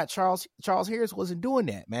other side. Charles Harris wasn't doing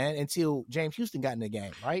that, man, until James Houston got in the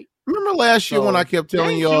game, right? Remember last year when I kept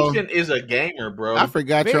telling y'all, Houston is a gamer, bro. I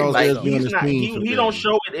forgot Charles Harris being his team. He don't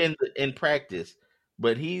show it in practice,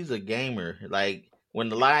 but he's a gamer. Like, when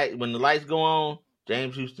the lights go on,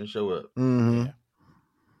 James Houston show up. Mm-hmm. Yeah.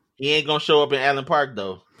 He ain't gonna show up in Allen Park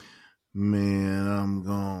though. Man, I'm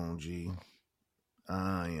gone, G.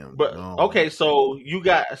 I am. But gone. Okay, so we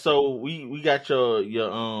got your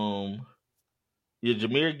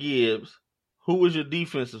Jahmyr Gibbs. Who was your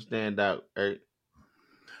defensive standout, Eric?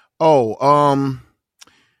 Oh,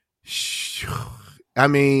 I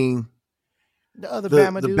mean, the other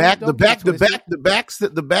Bama dude, I don't want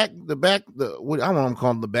to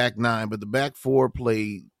call them the back nine, but the back four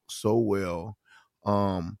played so well.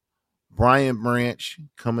 Brian Branch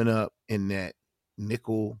coming up in that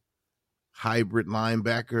nickel hybrid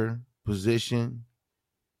linebacker position.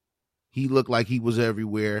 He looked like he was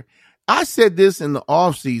everywhere. I said this in the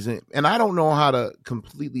offseason, and I don't know how to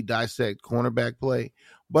completely dissect cornerback play,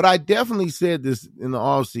 but I definitely said this in the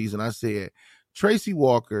offseason. I said Tracy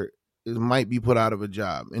Walker might be put out of a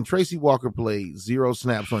job, and Tracy Walker played 0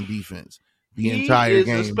 snaps on defense the entire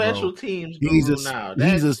game. He's a special teams now.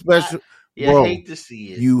 He's a special. I hate to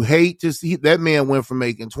see it. You hate to see that man went from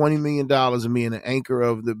making $20 million and being an anchor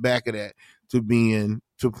of the back of that to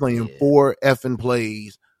playing 4 effing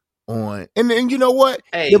plays on. And then you know what?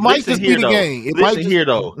 Hey, it might just be the game. It might here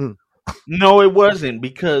though. No, it wasn't,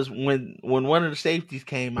 because when one of the safeties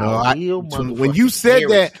came out, when you said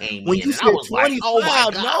Harris that, when you said 25,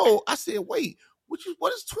 I said, wait,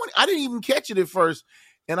 what is 20? I didn't even catch it at first.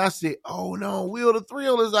 And I said, "Oh no, Will the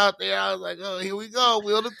Thrill is out there." I was like, "Oh, here we go,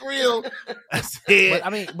 Will the Thrill." I said,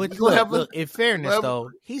 but "You gonna have look, in fairness have though,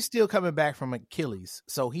 he's still coming back from Achilles,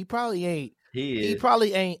 so he probably ain't. He is.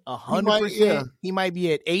 probably ain't yeah. 100%. He might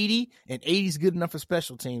be at 80, and 80 is good enough for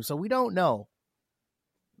special teams. So we don't know.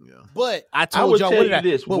 Yeah. But I told y'all tell you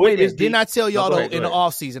this. But What wait a is minute. Didn't I tell y'all No, go though ahead, in go the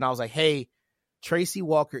ahead. offseason, I was like, hey, Tracy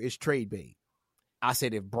Walker is trade bait. I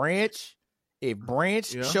said if Branch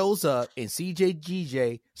Yeah. shows up and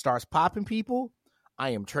CJGJ starts popping people, I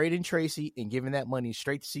am trading Tracy and giving that money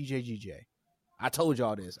straight to CJGJ. I told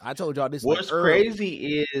y'all this.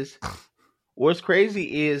 What's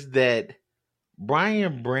crazy is that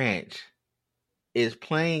Brian Branch is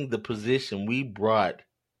playing the position we brought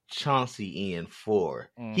Chauncey in for.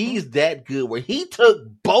 Mhm. He's that good where he took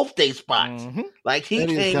both their spots. Mhm. Like he That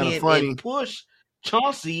is came kinda in funny. and pushed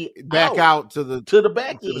Chauncey Back out to the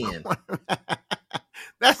back to the end. corner.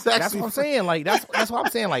 That's actually That's what I'm saying. Like that's what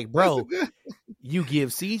I'm saying. Like, bro, you give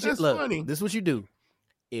CJ. That's Look, funny. this is what you do.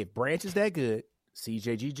 If Branch is that good,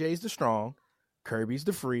 CJGJ is the strong, Kirby's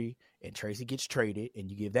the free, and Tracy gets traded, and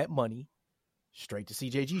you give that money straight to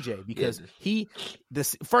CJGJ because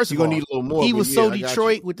first You're of all, gonna need a little more. he but was yeah, so I got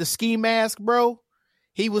Detroit with the ski mask, bro.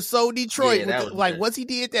 He was so Detroit. Yeah, that was like good. once he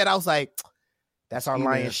did that, I was like, that's our Ski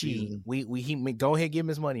lion mask sheet. season. We go ahead, give him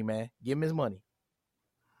his money, man. Give him his money.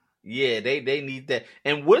 Yeah, they need that.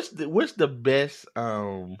 And what's the best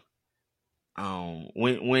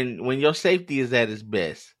when your safety is at its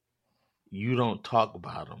best, you don't talk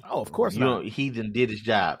about him. Oh, of course You not. know, he done did his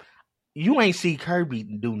job. You ain't see Kirby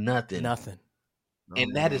do nothing. Nothing.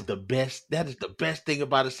 And that is the best. That is the best thing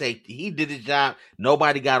about a safety. He did his job.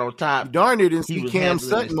 Nobody got on top. You darn near didn't He see was Cam handling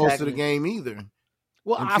Sutton his most of the tackling. game either.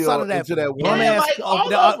 Well, Until- outside of that until that bum one- ass, like, all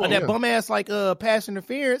that of them. bum ass like pass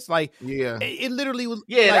interference, like Yeah. it literally was.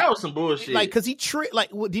 Yeah, like, that was some bullshit. Like, cause he tripped. Like,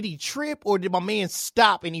 did he trip or did my man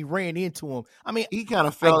stop and he ran into him? I mean, He kind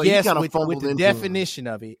of fell. I guess he kind of with fumbled the into him. definition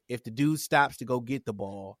of it, if the dude stops to go get the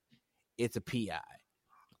ball, it's a PI.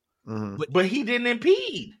 Mhm. but he didn't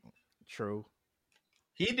impede. True.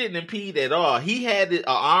 He didn't impede at all. He had an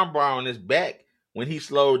arm bar on his back when he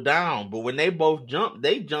slowed down, but when they both jumped,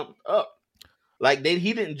 they jumped up. Like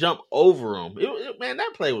he didn't jump over him. Man,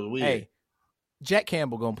 that play was weird. Hey, Jack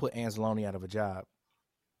Campbell gonna put Anzalone out of a job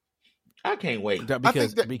I can't wait.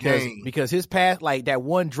 because his pass, like that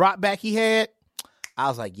one drop back he had, I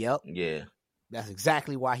was like, yep, Yeah, that's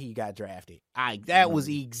exactly why he got drafted. That was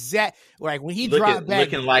exact like when he looking, dropped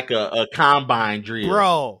back, looking like a combine drill,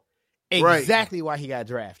 bro. Right. Exactly why he got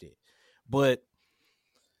drafted. But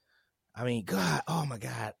I mean, God, oh my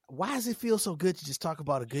God, why does it feel so good to just talk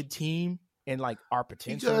about a good team and like our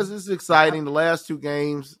potential? Because it's exciting. The last two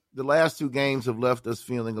games have left us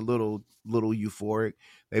feeling a little euphoric.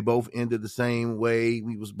 They both ended the same way.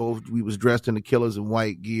 We was dressed in the Killers in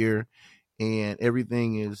white gear, and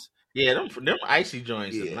everything is Yeah, them icy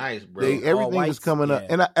joints is nice, bro. everything is coming up,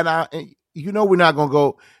 yeah. and you know we're not gonna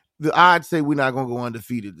go. The odds say we're not gonna go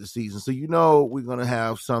undefeated this season, so you know we're gonna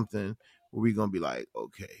have something where we're gonna be like,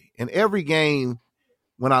 okay. And every game,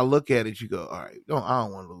 when I look at it, you go, all right, I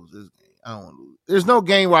don't want to lose this game. I don't want to lose. There's no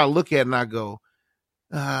game where I look at it and I go,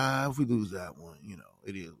 if we lose that one, you know,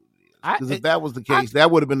 it is. Because if that was the case, that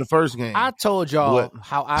would have been the first game. I told y'all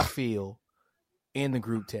how I feel in the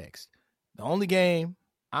group text. The only game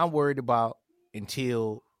I'm worried about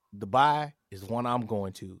until the bye is the one I'm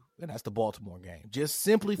going to, and that's the Baltimore game. Just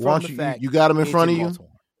simply from the fact you got them in front of you. Baltimore.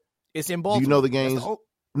 It's in Baltimore. Do you know the games?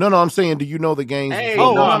 No, I'm saying, do you know the games? Hey,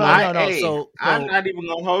 before? no. So I'm not even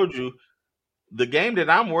gonna hold you. The game that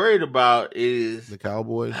I'm worried about is the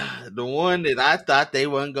Cowboys. The one that I thought they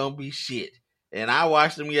wasn't gonna be shit, and I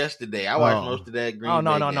watched them yesterday. I watched most of that Green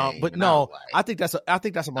Bay game, but no, I think that's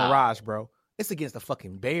a mirage, bro. It's against the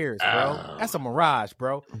fucking Bears, bro. That's a mirage,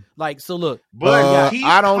 bro. Like, so look, but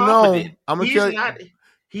I don't confident. know. I'm gonna tell you,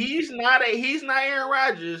 he's not Aaron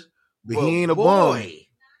Rodgers, but he ain't a bum.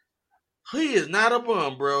 He is not a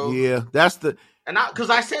bum, bro. Yeah, that's the. And because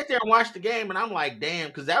I sat there and watched the game, and I'm like, damn,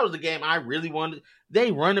 because that was the game I really wanted.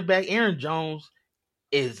 They running back Aaron Jones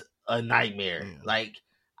is a nightmare. Yeah. Like,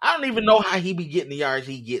 I don't even know how he be getting the yards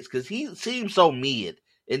he gets because he seems so mid,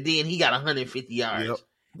 and then he got 150 yards. Yep.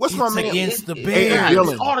 What's my man against the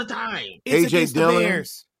Bears all the time? It's AJ Dillon. The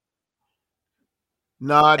Bears.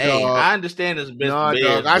 Nah, hey, dog. I understand it's best Bears,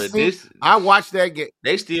 dog. I watched that game.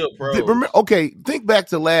 They still pros. Okay, think back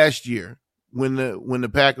to last year when the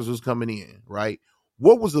Packers was coming in, right?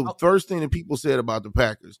 What was the first thing that people said about the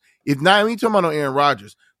Packers? If not, we talking about Aaron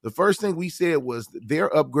Rodgers. The first thing we said was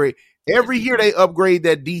their upgrade. Every year they upgrade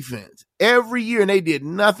that defense. Every year, and they did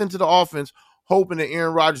nothing to the offense. hoping that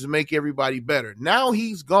Aaron Rodgers will make everybody better. Now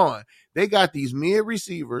he's gone. They got these mid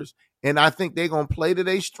receivers, and I think they're going to play to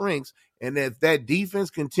their strengths. And if that defense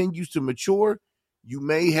continues to mature, you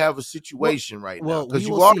may have a situation right now because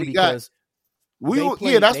you already got.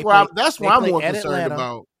 That's why I'm more concerned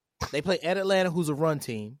about. They play at Atlanta, who's a run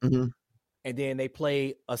team, mm-hmm. and then they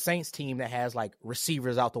play a Saints team that has like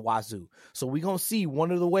receivers out the wazoo. So we're gonna see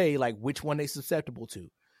one of the way like which one they susceptible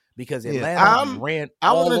to, because Atlanta ran.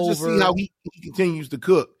 I wanted to see how he continues to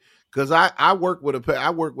cook, because I work with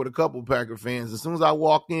a couple Packer fans. As soon as I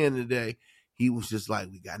walked in today, he was just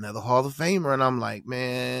like, "We got another Hall of Famer," and I'm like,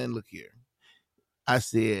 "Man, look here." I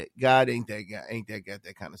said, God ain't that got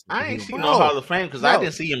that kind of stuff. I ain't seen no Hall of Fame because I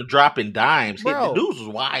didn't see him dropping dimes. The dudes was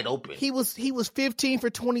wide open. He was 15 for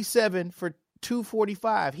 27 for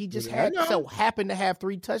 245. He just happened to have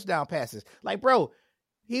 3 touchdown passes. Like, bro,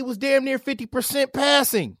 he was damn near 50%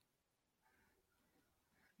 passing.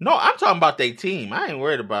 No, I'm talking about their team. I ain't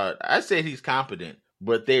worried about. I said he's competent,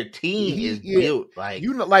 but their team is built like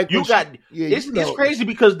It's crazy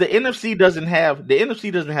because the NFC doesn't have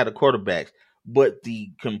the quarterbacks. But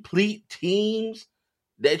the complete teams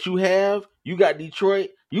that you got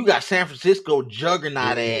Detroit, you got San Francisco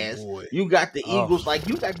juggernaut ass, you got the Eagles, like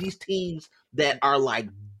you got these teams that are like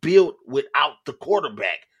built without the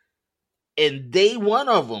quarterback. And they one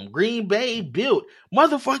of them, Green Bay built.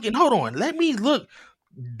 Motherfucking, hold on, let me look.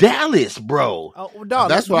 Dallas, bro. Oh, dog,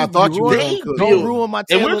 that's what I thought you were going to. Don't ruin my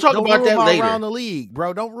and we're talking about that later. Around the league,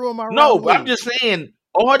 bro. Don't ruin my I'm just saying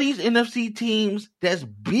all these NFC teams that's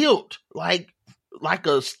built like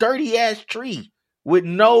a sturdy ass tree with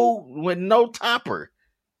no topper.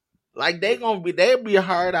 Like they'll be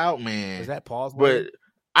hard out, man. Is that pause? But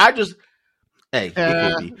I just it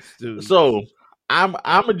could be. So I'm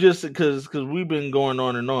just because we've been going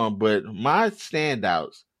on and on, but my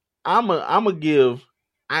standouts, I'm give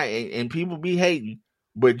and people be hating,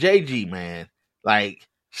 but JG, man, like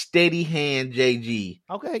steady hand JG.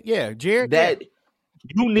 Okay, yeah, Jared. That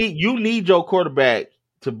you need your quarterback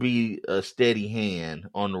to be a steady hand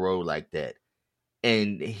on the road like that.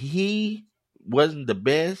 And he wasn't the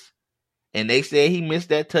best. And they said he missed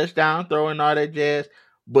that touchdown throw and all that jazz.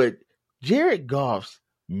 But Jared Goff's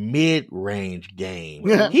mid-range game,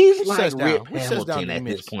 he's like Rip Hamilton at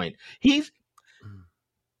this point. So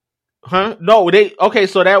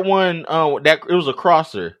that one, it was a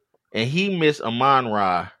crosser. And he missed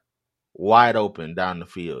Amon-Ra wide open down the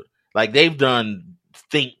field. Like they've done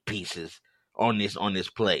think pieces on this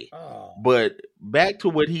play. But back to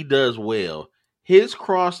what he does well, his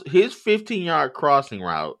 15-yard crossing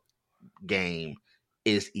route game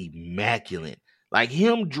is immaculate. Like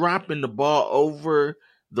him dropping the ball over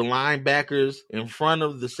the linebackers in front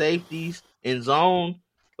of the safeties in zone.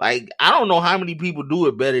 Like I don't know how many people do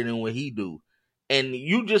it better than what he do. And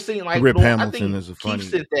you just seen like Rip Hamilton is a funny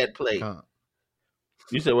sent that play. Comp.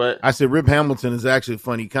 You said what? I said Rip Hamilton is actually a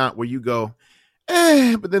funny comp where you go,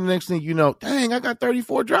 but then the next thing you know, dang, I got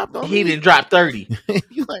 34 dropped on me. He didn't drop 30. He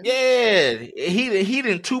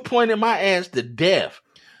didn't 2-point my ass to death.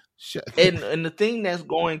 And the thing that's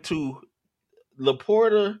going to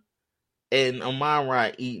Laporta and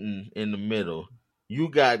Amon-Ra eating in the middle, you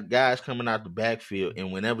got guys coming out the backfield,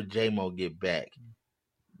 and whenever J-Mo get back,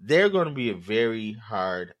 they're going to be a very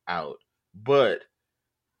hard out. But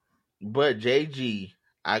JG,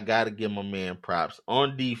 I got to give my man props.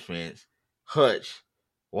 On defense, Hutch,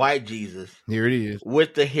 White Jesus. Here it is.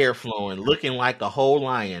 With the hair flowing, looking like a whole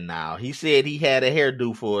lion now. He said he had a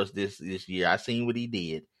hairdo for us this year. I seen what he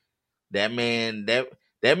did. That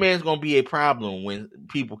man's gonna be a problem when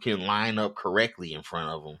people can line up correctly in front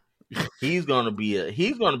of him. He's gonna be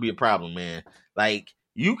a problem, man. Like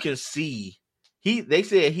you can see they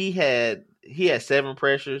said he had 7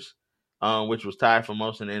 pressures, which was tied for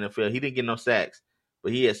most in the NFL. He didn't get no sacks,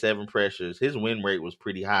 but he had 7 pressures. His win rate was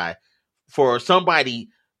pretty high for somebody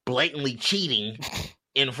blatantly cheating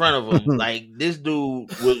in front of him. Like this dude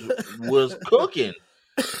was cooking.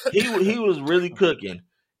 He was really cooking.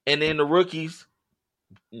 And then the rookies,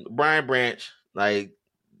 Brian Branch, like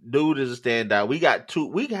dude is a standout. We got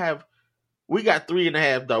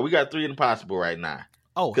 3.5 though. We got 3 impossible right now.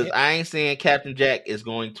 Oh, because I ain't saying Captain Jack is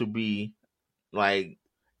going to be like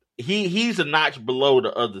he's a notch below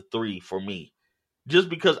the other 3 for me. Just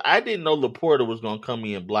because I didn't know Laporta was gonna come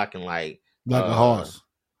in blocking like a horse,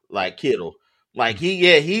 like Kittle. Like he's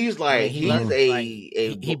a inline he had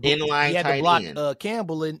tight to block end.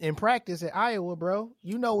 Campbell in practice at Iowa, bro.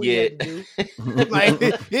 You know what he had to do.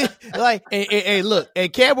 Look,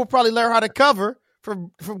 and Campbell probably learned how to cover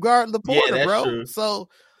from guarding Laporta, bro. True. So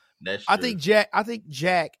that's I think Jack,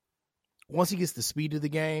 once he gets the speed of the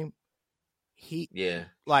game, he Yeah.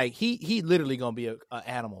 like he literally gonna be a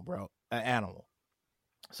animal, bro, an animal.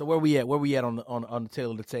 So where we at? Where we at on the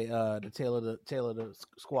tail of the tail of the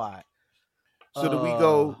squad? So do we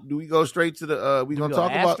go? Do we go straight to the? We gonna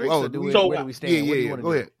talk about? Oh, where do we stand? Yeah.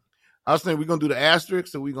 Go ahead. I was saying we're gonna do the asterisk,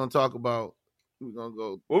 so we're gonna talk about. We're gonna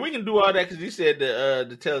go. Well, we can do all that because you said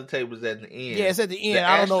the tail of the tape was at the end. Yeah, it's at the end.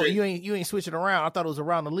 I don't know. You ain't switching around. I thought it was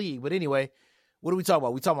around the league, but anyway, what are we talking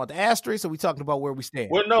about? We talking about the asterisk, or we talking about where we stand?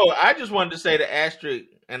 Well, no, I just wanted to say the asterisk,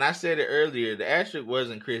 and I said it earlier. The asterisk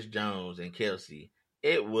wasn't Chris Jones and Kelsey.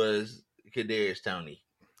 It was Kadarius Toney.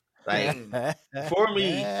 Like for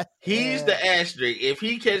me, he's the asterisk. If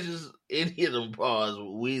he catches any of them balls,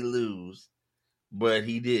 we lose. But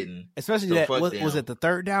he didn't. Especially so that was it the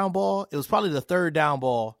third down ball? It was probably the third down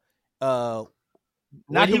ball. Not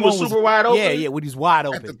he was super wide open. Yeah, when he's wide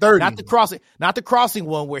open. At the 30. Not the crossing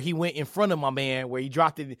one where he went in front of my man, where he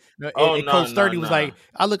dropped it. And Coach 30 was like,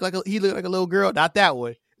 he looked like a little girl. Not that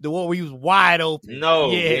one. The one where he was wide open.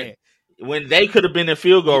 No, yeah. When they could have been in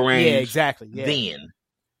field goal range. Yeah, exactly. Yeah. Then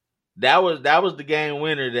that was the game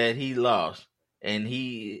winner that he lost. And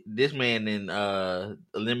this man then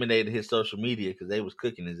eliminated his social media because they was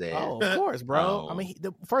cooking his ass. Oh, of course, bro. I mean,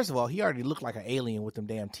 first of all, he already looked like an alien with them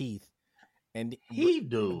damn teeth. And he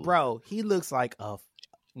do, bro. He looks like a.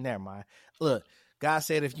 Never mind. Look, God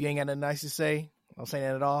said if you ain't got nothing nice to say, I'm saying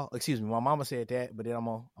that at all. Excuse me, my mama said that, but then I'm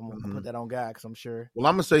gonna put that on God because I'm sure. Well,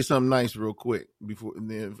 I'm gonna say something nice real quick before, and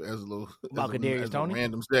then as a little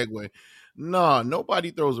random segue. No, nobody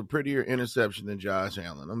throws a prettier interception than Josh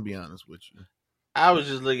Allen. I'm gonna be honest with you. I was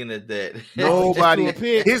just looking at that. Nobody.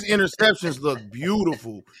 His interceptions look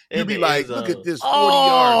beautiful. You'd be like, look at this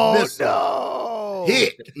 40-yard missile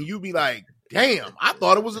hit, and you'd be like, damn, I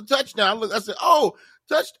thought it was a touchdown. I said, oh,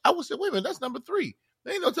 I would say, wait a minute, that's number 3.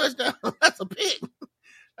 There ain't no touchdown. That's a pick.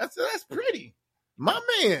 I said, that's pretty. My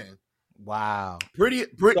man. Wow. Pretty.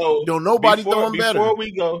 So don't nobody throw him better.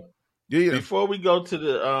 Before we go to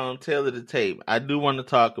the tail of the tape, I do want to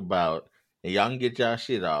talk about, and y'all can get y'all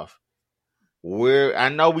shit off. I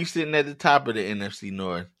know we sitting at the top of the NFC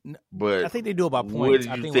North, but I think they do about points.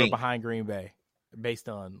 I think we're behind Green Bay based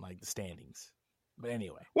on like the standings. But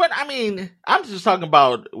anyway, what I mean, I'm just talking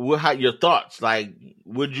about how your thoughts. Like,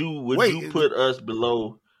 would you put us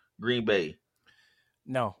below Green Bay?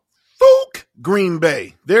 No. Fook Green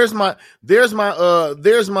Bay. There's my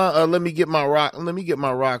let me get my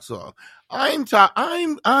rocks off. I'm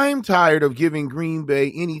tired of giving Green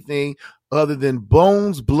Bay anything other than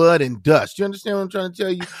bones, blood, and dust. You understand what I'm trying to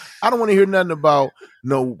tell you? I don't want to hear nothing about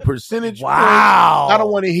no percentage. Wow. Points. I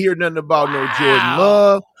don't want to hear nothing about no Jordan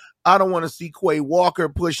Love. I don't want to see Quay Walker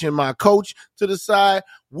pushing my coach to the side.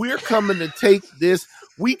 We're coming to take this.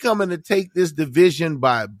 We coming to take this division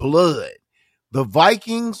by blood. The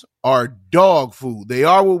Vikings are dog food. They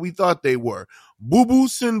are what we thought they were. Boo-boo,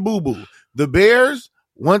 sin boo-boo. The Bears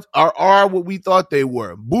are what we thought they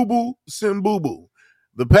were. Boo-boo, sin boo-boo.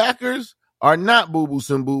 The Packers are not boo-boo,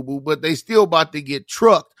 sin boo-boo, but they still about to get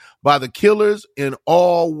trucked by the killers in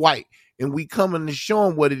all white. And we coming to show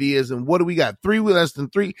them what it is. And what do we got? Less than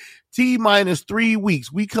 3 T-3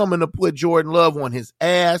 weeks. We coming to put Jordan Love on his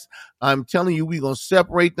ass. I'm telling you, we going to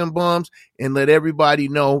separate them bums and let everybody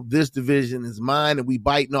know this division is mine. And we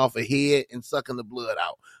biting off a head and sucking the blood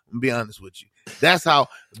out. I'm be honest with you. That's how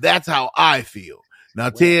I feel. Now,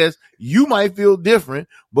 Tez, you might feel different,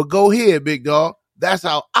 but go ahead, big dog. That's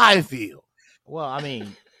how I feel. Well, I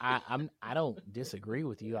mean, I don't disagree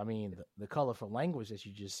with you. I mean, the colorful language that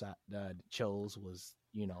you just chose was,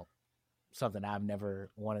 something I've never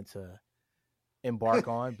wanted to embark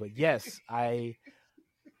on. But yes,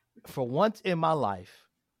 for once in my life,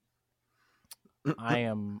 I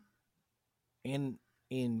am in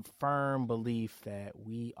firm belief that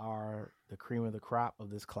we are the cream of the crop of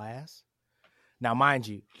this class. Now, mind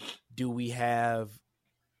you, do we have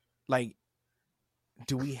the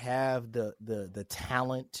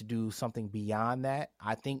talent to do something beyond that?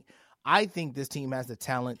 I think this team has the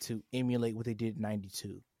talent to emulate what they did in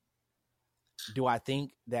 92. Do I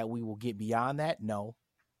think that we will get beyond that? No.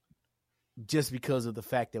 Just because of the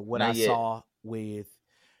fact that what I saw with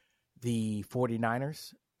the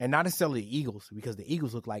 49ers, and not necessarily the Eagles, because the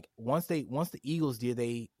Eagles look like once the Eagles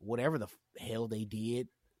did whatever the hell they did,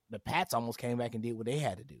 the Pats almost came back and did what they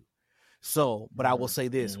had to do. So, but I will say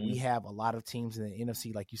this, we have a lot of teams in the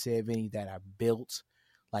NFC, like you said, Vinny, that are built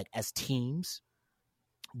like as teams.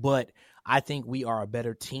 But I think we are a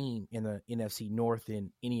better team in the NFC North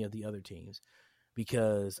than any of the other teams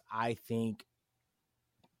because I think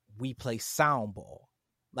we play sound ball.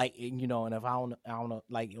 Like, and if I don't know,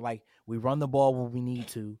 like we run the ball when we need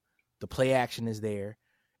to. The play action is there.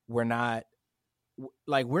 We're not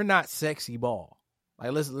like we're not sexy ball.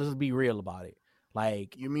 Like let's be real about it.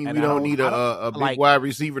 Like you mean we don't need a big wide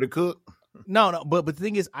receiver to cook? No, but the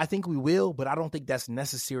thing is, I think we will, but I don't think that's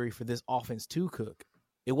necessary for this offense to cook.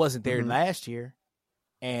 It wasn't there last year,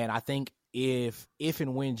 and I think if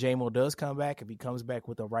and when J-Mo does come back, if he comes back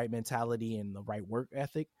with the right mentality and the right work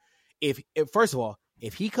ethic, if first of all,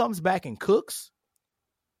 if he comes back and cooks,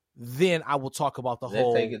 then I will talk about the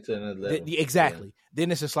whole. Take it to another level. Exactly. Yeah.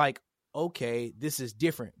 Then it's just like, okay, this is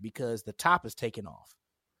different because the top is taken off.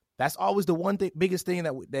 That's always the one thing, biggest thing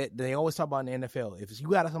that they always talk about in the NFL. If you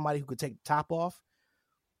got somebody who could take the top off,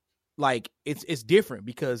 like it's different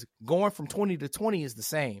because going from 20 to 20 is the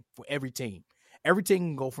same for every team. Every team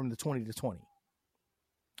can go from the 20 to 20,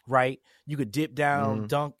 right? You could dip down,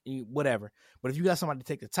 dunk, whatever. But if you got somebody to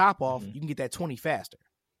take the top off, you can get that 20 faster,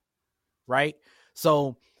 right?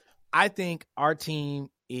 So I think our team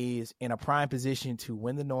is in a prime position to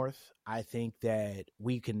win the North. I think that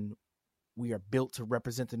we are built to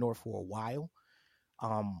represent the North for a while.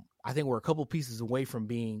 I think we're a couple pieces away from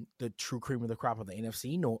being the true cream of the crop of the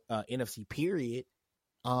NFC period.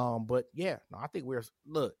 But yeah, no, I think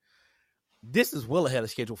this is well ahead of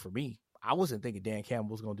schedule for me. I wasn't thinking Dan Campbell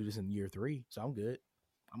was going to do this in year 3, so I'm good.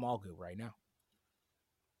 I'm all good right now.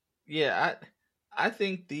 Yeah, I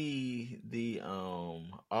think the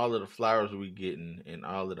all of the flowers we getting and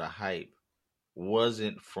all of the hype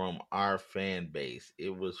wasn't from our fan base.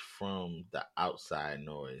 It was from the outside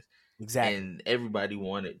noise. Exactly. And everybody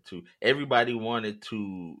wanted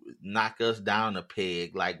to knock us down a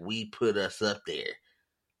peg like we put us up there.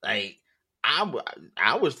 Like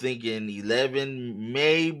I was thinking 11,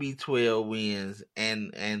 maybe 12 wins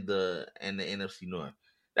and the NFC North.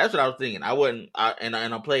 That's what I was thinking. I wasn't and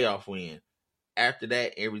a playoff win. After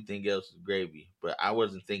that, everything else is gravy. But I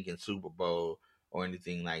wasn't thinking Super Bowl or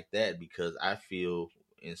anything like that because I feel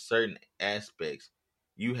in certain aspects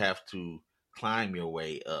you have to climb your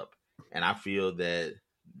way up. And I feel that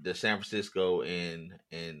the San Francisco and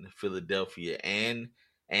Philadelphia and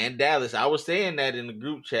Dallas, I was saying that in the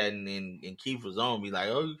group chat and Keith was on me like,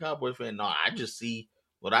 oh, you Cowboy fan? No, I just see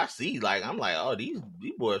what I see. Like, I'm like, oh, these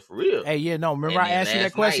boys for real. Hey, yeah, no, remember I asked you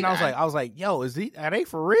that question? I was like, yo, are they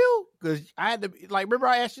for real? Because I had to, like, remember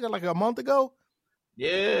I asked you that like a month ago?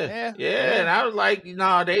 Yeah. And I was like,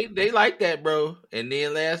 no, they like that, bro. And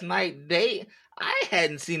then last night, I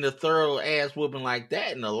hadn't seen a thorough ass whooping like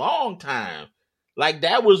that in a long time. Like,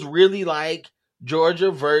 that was really like Georgia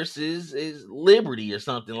versus Liberty or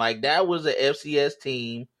something. Like, that was an FCS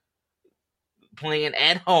team playing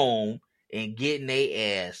at home and getting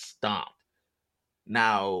their ass stomped.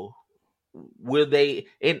 Now, will they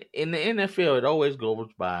in the NFL? It always goes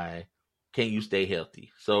by, can you stay healthy?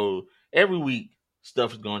 So every week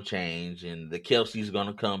stuff is gonna change, and the Kelsey's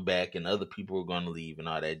gonna come back, and other people are gonna leave, and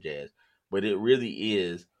all that jazz. But it really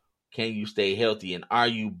is, can you stay healthy, and are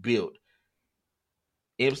you built?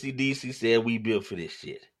 MCDC said we built for this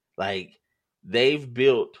shit. Like they've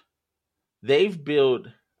built defensive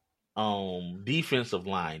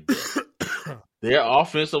line depth. Their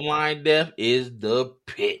offensive line depth is the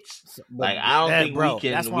pits. Like I don't think we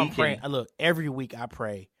can. That's why I'm praying. Look, every week I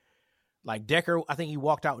pray. Like Decker, I think he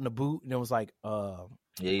walked out in the boot, and it was like a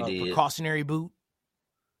precautionary boot.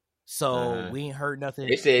 So we ain't heard nothing.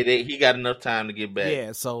 They said that he got enough time to get back.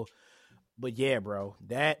 Yeah. So, but yeah, bro,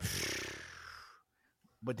 that.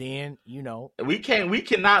 But then we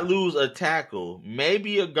cannot lose a tackle.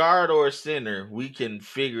 Maybe a guard or a center. We can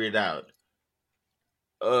figure it out.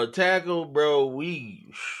 Tackle, bro,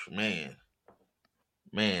 man,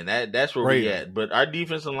 that's where we at. But our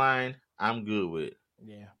defensive line, I'm good with.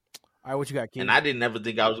 Yeah. All right, what you got, Ken? And I didn't ever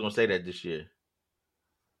think I was gonna say that this year.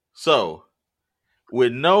 So,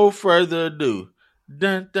 with no further ado,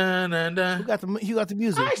 dun dun dun dun. Who got the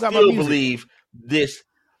music? I still believe this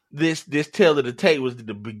tale of the tape was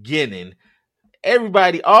the beginning.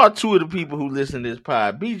 Everybody, all 2 of the people who listen to this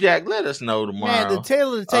pod, B-Jack, let us know tomorrow. Man, the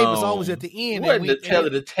tail of the tape was always at the end. Wasn't the tail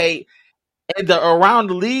of the tape? And the Around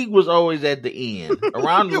the League was always at the end.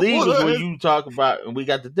 Around the League was when you talk about, and we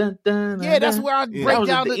got the dun dun. Yeah, that's where I break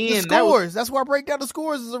down the scores. That's where I break down the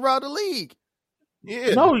scores is Around the League.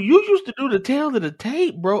 Yeah. No, you used to do the tail of the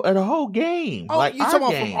tape, bro, at a whole game. Oh, like you talking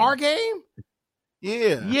about from our game?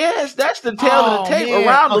 Yeah. Yes, that's the tail of the tape. Man.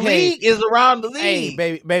 Around the League is Around the League. Hey,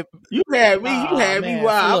 baby. You had me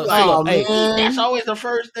wild. So that's always the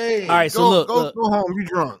first thing. All right, so go home. You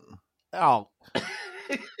drunk. Oh.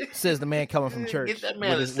 says the man coming from church Get that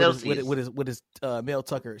man with his Mel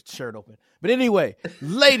Tucker shirt open. But anyway,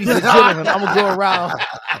 ladies and gentlemen, I'm gonna go around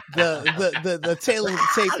the tail of the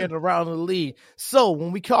tape and around the league. So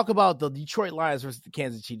when we talk about the Detroit Lions versus the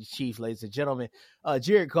Kansas City Chiefs, ladies and gentlemen,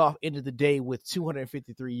 Jared Goff ended the day with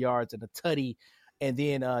 253 yards and a tutty. And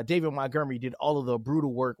then David Montgomery did all of the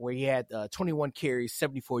brutal work where he had 21 carries,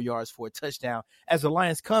 74 yards for a touchdown as the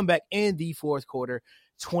Lions come back in the fourth quarter,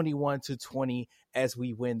 21-20 as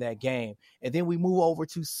we win that game. And then we move over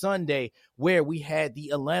to Sunday where we had the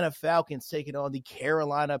Atlanta Falcons taking on the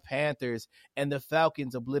Carolina Panthers, and the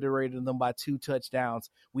Falcons obliterated them by 2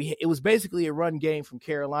 touchdowns. It was basically a run game from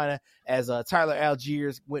Carolina as Tyler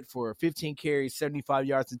Algiers went for 15 carries, 75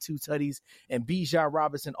 yards and 2 tutties, and Bijan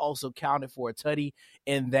Robinson also counted for a tutty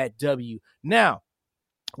in that W. Now,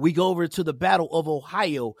 we go over to the Battle of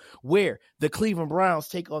Ohio, where the Cleveland Browns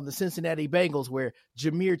take on the Cincinnati Bengals, where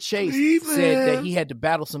Jahmyr Chase said that he had to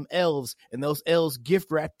battle some elves, and those elves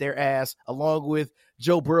gift-wrapped their ass along with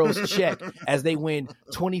Joe Burrow's check as they win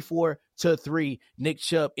 24-3. Nick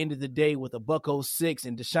Chubb ended the day with a $106,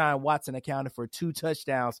 and Deshaun Watson accounted for 2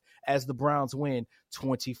 touchdowns as the Browns win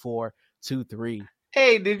 24-3.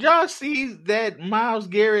 Hey, did y'all see that Myles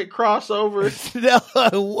Garrett crossover?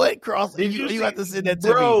 What crossover? Did you have to send that to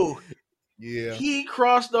me. Bro, Yeah. he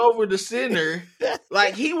crossed over the center.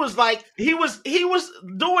 He was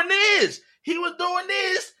doing this. He was doing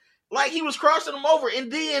this. Like he was crossing him over and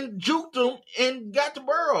then juked him and got to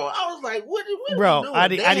Burrow. I was like, what bro, are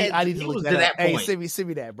we doing? I need to look that up. Hey, send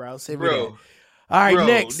me that, bro. Send me that. All right, bro,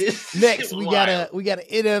 next we got an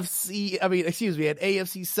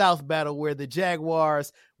AFC South battle where the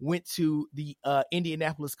Jaguars went to the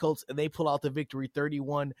Indianapolis Colts and they pull out the victory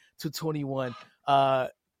 31-21.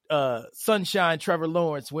 Sunshine Trevor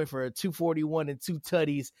Lawrence went for a 241 and 2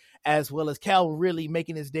 tutties, as well as Calvin Ridley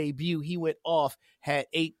making his debut. He went off, had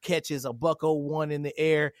 8 catches, a $101 in the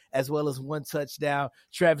air, as well as 1 touchdown.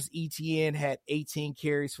 Travis Etienne had 18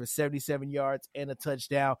 carries for 77 yards and a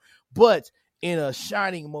touchdown. But in a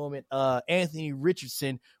shining moment, Anthony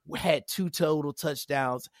Richardson had 2 total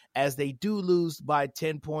touchdowns as they do lose by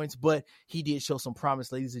 10 points, but he did show some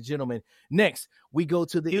promise, ladies and gentlemen. Next, we go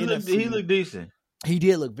to the NFC. He looked decent. He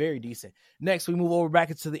did look very decent. Next, we move over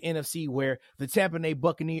back into the NFC where the Tampa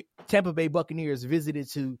Bay Buccaneers visited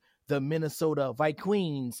to the Minnesota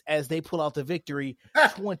Vikings as they pull out the victory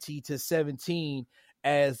 20-17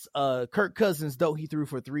 as Kirk Cousins, though he threw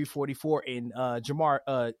for 344 and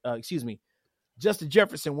Justin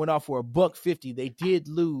Jefferson went off for a $150. They did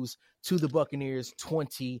lose to the Buccaneers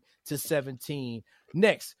 20-17.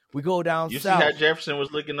 Next, we go down south. You see how Jefferson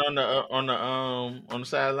was looking on the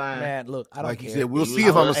sideline? Man, look, I don't like care. You said, we'll see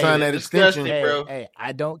if I'm gonna sign that extension, bro. Hey,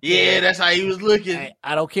 I don't care. Yeah, that's how he was looking. Hey,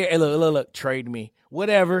 I don't care. Hey, look, trade me.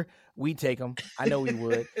 Whatever. We take them. I know we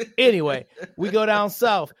would. Anyway, we go down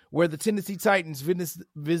south where the Tennessee Titans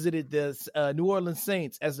visited the New Orleans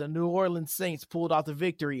Saints as the New Orleans Saints pulled out the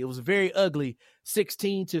victory. It was very ugly,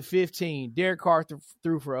 16-15. Derek Carr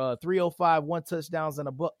threw for 305, 1 touchdowns and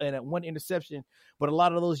 1 interception, but a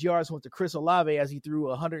lot of those yards went to Chris Olave as he threw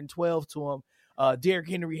 112 to him. Derrick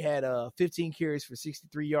Henry had 15 carries for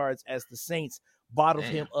 63 yards as the Saints bottled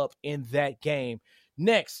him up in that game.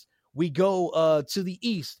 Next, we go to the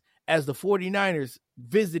East as the 49ers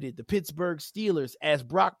visited the Pittsburgh Steelers as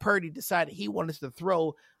Brock Purdy decided he wanted to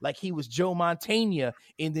throw like he was Joe Montana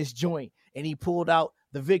in this joint, and he pulled out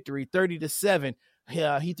the victory 30-7.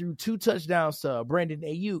 He threw 2 touchdowns to Brandon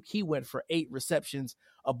Ayuk. He went for 8 receptions,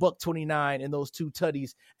 a $129 and those 2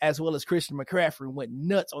 tutties, as well as Christian McCaffrey went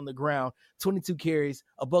nuts on the ground, 22 carries,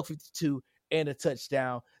 a $152 and a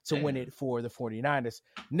touchdown to win it for the 49ers.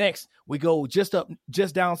 Next, we go just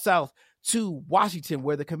down south to Washington,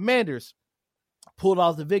 where the Commanders pulled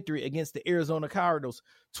off the victory against the Arizona Cardinals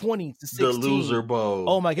 20-16. The loser bowl.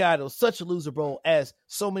 Oh my God, it was such a loser bowl as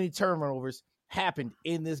so many turnovers happened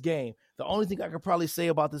in this game. The only thing I could probably say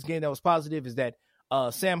about this game that was positive is that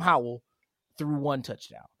Sam Howell threw 1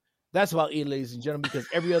 touchdown. That's about it, ladies and gentlemen, because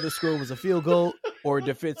every other score was a field goal or a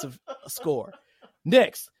defensive score.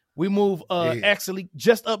 Next, we move actually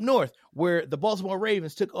just up north where the Baltimore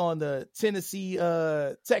Ravens took on the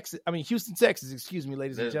Houston, Texas, excuse me,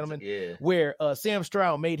 ladies and gentlemen, where CJ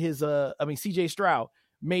Stroud made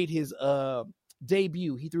his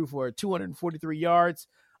debut. He threw for 243 yards.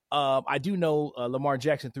 I do know Lamar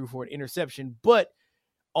Jackson threw for an interception, but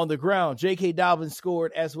on the ground, J.K. Dobbins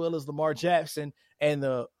scored as well as Lamar Jackson, and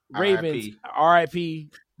the Ravens, R.I.P.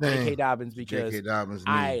 J.K. Dobbins, because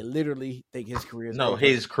I literally think his career is over.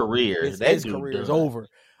 His career. His career is over.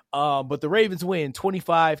 But the Ravens win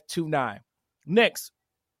 25-9. Next,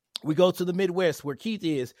 We go to the Midwest where Keith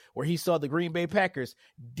is, where he saw the Green Bay Packers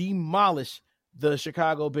demolish the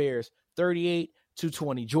Chicago Bears 38-20.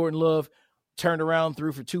 Jordan Love turned around,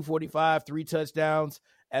 threw for 245, 3 touchdowns,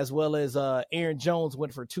 as well as Aaron Jones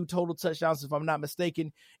went for 2 total touchdowns, if I'm not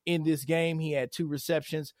mistaken, in this game. He had 2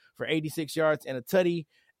 receptions for 86 yards and a tutty,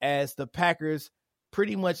 as the Packers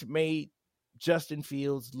pretty much made Justin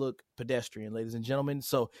Fields look pedestrian, ladies and gentlemen.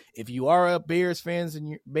 So if you are a Bears fan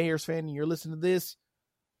and you're listening to this,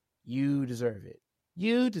 you deserve it.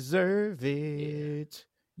 You deserve it.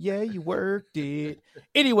 Yeah, you worked it.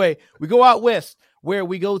 Anyway, we go out west where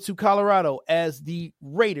we go to Colorado as the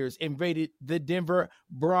Raiders invaded the Denver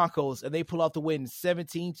Broncos and they pull out the win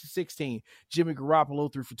 17-16. Jimmy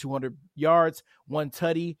Garoppolo threw for 200 yards, 2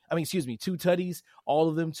 tutties, all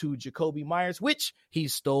of them to Jacoby Myers, which he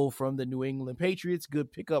stole from the New England Patriots.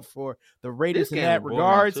 Good pickup for the Raiders in that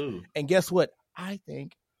regards. And guess what? I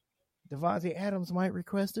think Devontae Adams might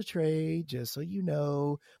request a trade, just so you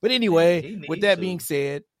know. But anyway, with that being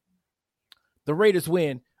said, the Raiders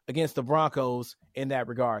win against the Broncos in that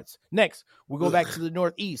regards. Next, we'll go back to the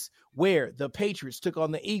Northeast, where the Patriots took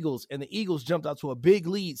on the Eagles, and the Eagles jumped out to a big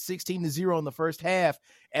lead, 16-0 in the first half,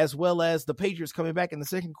 as well as the Patriots coming back in the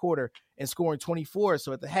second quarter and scoring 24.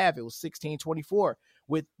 So at the half, it was 16-24,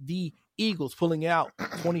 with the Eagles pulling out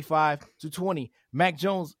 25-20. Mac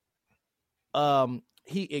Jones,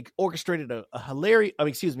 he orchestrated a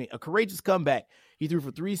courageous comeback. He threw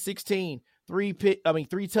for 316, 3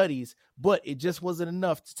 tutties, but it just wasn't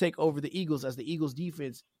enough to take over the Eagles as the Eagles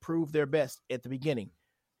defense proved their best at the beginning.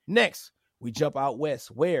 Next, we jump out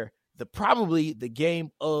west where probably the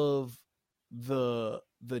game of the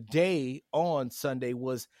day on Sunday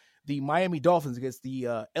was the Miami Dolphins against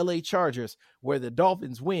the LA Chargers, where the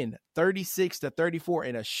Dolphins win 36-34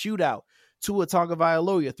 in a shootout. Tua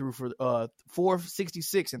Tagovailoa threw for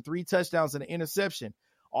 466 and 3 touchdowns and an interception.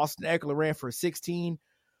 Austin Eckler ran for 16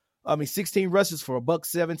 rushes for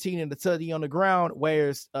 $117 and a tutty on the ground,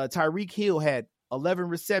 whereas Tyreek Hill had 11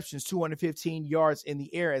 receptions, 215 yards in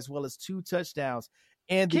the air, as well as 2 touchdowns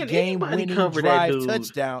and the game-winning drive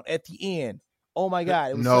touchdown at the end. Oh my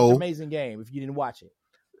God, it was such an amazing game. If you didn't watch it,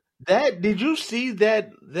 did you see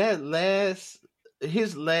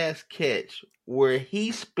his last catch where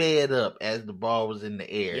he sped up as the ball was in the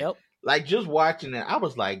air? Yep. Like just watching it, I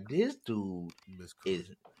was like, "This dude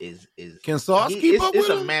is can Sauce keep up with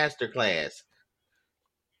him? It's a master class."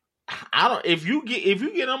 If you get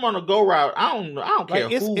him on a go route, I don't care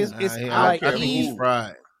who. I think he's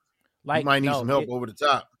fried. Like, he might need some help over the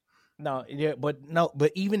top.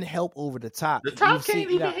 But even help over the top. The top can't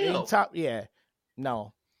even help.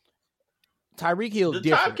 Tyreek Hill the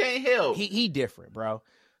different. Top can't help. He different, bro.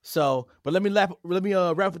 So, but let me wrap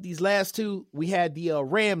with these last two. We had the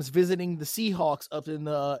Rams visiting the Seahawks up in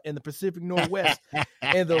the Pacific Northwest,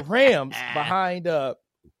 and the Rams behind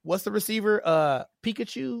what's the receiver?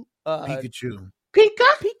 Pikachu.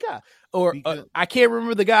 Pika. Or I can't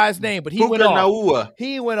remember the guy's name, but he went off.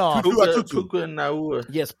 He went off. Puka Naua.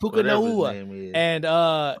 Yes, Puka Naua. And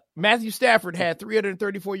Matthew Stafford had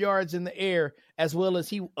 334 yards in the air, as well as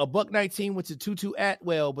 $119 went to Tutu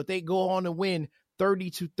Atwell, but they go on to win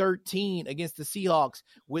 30-13 against the Seahawks,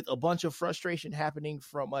 with a bunch of frustration happening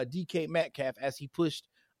from DK Metcalf as he pushed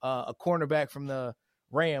a cornerback from the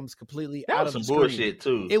Rams completely out of the screen. Bullshit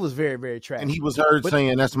too. It was very, very trash. And he was heard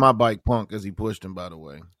saying, "That's my bike, punk," as he pushed him, by the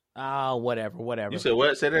way. Oh, whatever. You said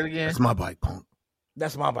what? Say that again. That's my bike, punk.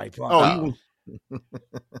 That's my bike, punk.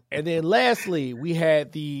 And then lastly, we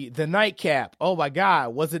had the nightcap. Oh my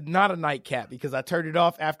God, was it not a nightcap? Because I turned it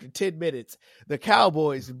off after 10 minutes. The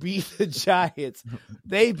Cowboys beat the Giants.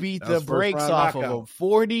 They beat the brakes off of them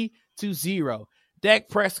 40-0. Dak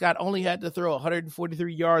Prescott only had to throw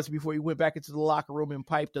 143 yards before he went back into the locker room and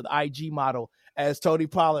piped the IG model as Tony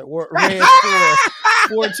Pollard ran for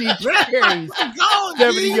 14 carries,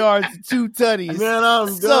 70 yards, 2 tutties. Man,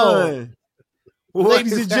 I'm done.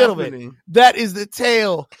 Ladies and gentlemen, that is the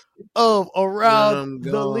tale of around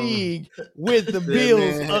the league, with the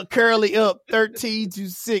Bills currently up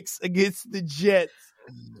 13-6 against the Jets.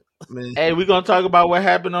 Man. Hey, we're gonna talk about what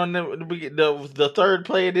happened on the third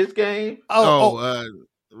play of this game.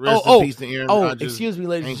 Rest in peace to Aaron Rodgers. Excuse me,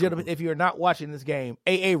 ladies and gentlemen, if you're not watching this game,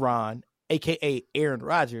 Ron, aka Aaron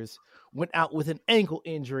Rodgers, went out with an ankle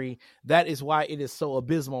injury. That is why it is so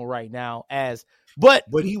abysmal right now. But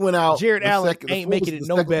he went out. Jared Allen ain't making it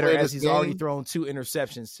no better, as he's already thrown 2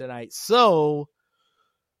 interceptions tonight. So,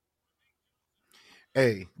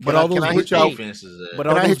 hey, but all those hit y'all with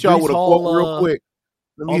a quote real quick?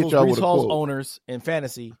 Let me hit y'all with a quote. Owners in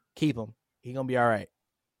fantasy, keep him. He's gonna be all right.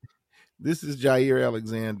 This is Jair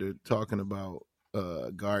Alexander talking about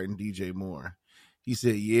guarding DJ Moore. He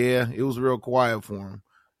said, "Yeah, it was real quiet for him.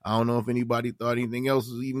 I don't know if anybody thought anything else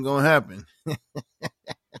was even gonna happen."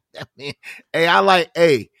 Hey, I like.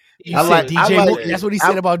 Hey, You I said like. DJ I Moore. like. That's what he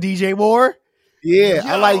said about DJ Moore. Yeah,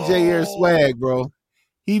 I like Jair Yo. swag, bro.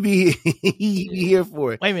 He be here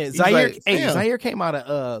for it. Wait a minute, He's Zaire. like, Hey, "Damn." Zaire came out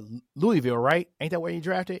of Louisville, right? Ain't that where he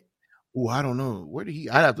drafted? Oh, I don't know. Where did he?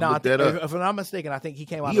 I'd have to No, look that up. if I'm not mistaken, I think he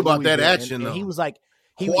came out He of about that Louisville, action, and he though. was like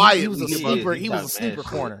he was a Quietly, sleeper. he He was a talk sleeper mad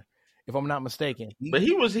shit. corner, if I'm not mistaken. But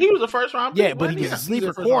he was a first round pick. Yeah, but he was a He's sleeper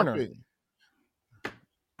their first round corner. pick.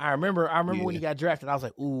 I remember when Yeah. he got drafted. I was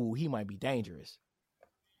like, ooh, he might be dangerous.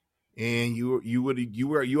 And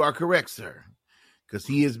you are correct, sir, because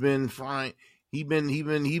he has been fine. He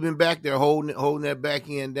been back there holding that back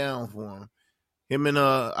end down for him. Him and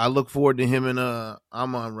I look forward to him and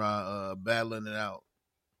Amon-Ra battling it out.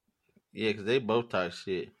 Yeah, because they both talk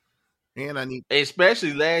shit. And I need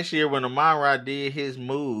Especially last year when Amon-Ra did his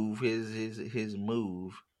move, his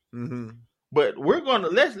move. mm-hmm. But we're gonna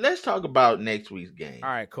let's talk about next week's game. All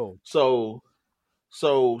right, cool. So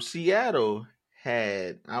Seattle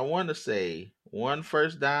had, I want to say, 1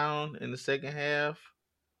 first down in the second half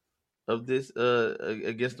of this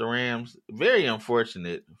against the Rams. Very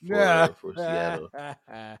unfortunate for Seattle.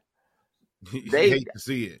 You They- hate to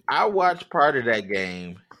see it. I watched part of that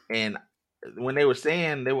game, and when they were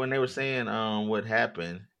saying what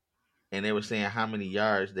happened, and they were saying how many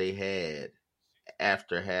yards they had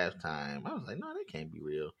after halftime, I was like, no, that can't be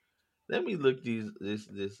real. Let me look this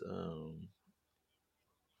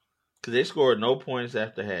because they scored no points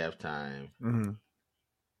after halftime, Mm-hmm.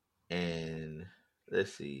 and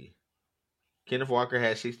let's see. Kenneth Walker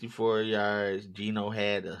had 64 yards. Geno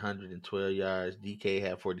had 112 yards. DK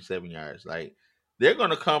had 47 yards. Like, they're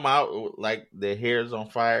going to come out like their hair's on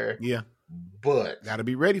fire. Yeah, But got to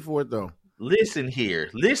be ready for it though. listen here,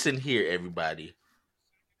 everybody.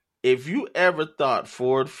 If you ever thought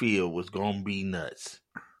Ford Field was going to be nuts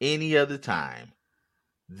any other time,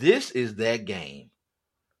 this is that game.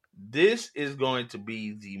 This is going to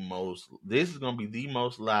be the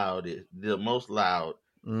most loud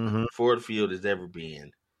Mm-hmm. Ford Field has ever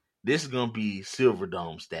been. This is gonna be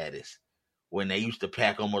Silverdome status, when they used to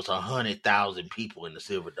pack almost 100,000 people in the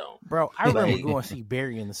Silverdome. Bro, I remember Like- going to see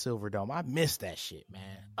Barry in the Silverdome. I missed that shit,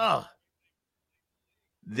 man. Ugh.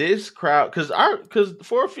 This crowd, because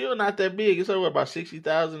Ford Field not that big. It's over about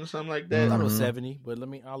 60,000 or something like that. I thought it was Mhm. 70, but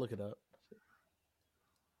I'll look it up.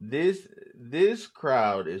 This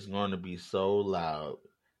crowd is going to be so loud.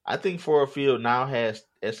 I think Ford Field now has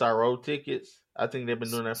SRO tickets. I think they've been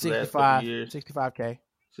doing that for the last couple of years. 65K.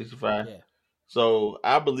 65. Yeah. So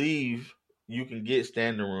I believe you can get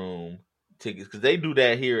standing room tickets, because they do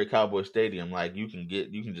that here at Cowboy Stadium. Like, you can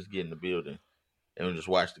just get in the building and just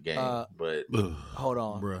watch the game. But Hold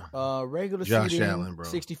on. Bruh. Regular Josh seating, Allen, bro.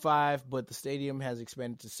 65, but the stadium has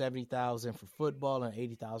expanded to 70,000 for football and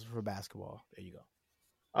 80,000 for basketball. There you go.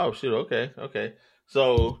 oh shit, okay.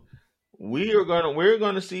 So we're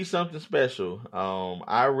gonna see something special.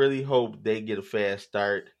 I really hope they get a fast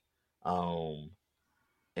start.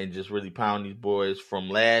 And just really pound these boys from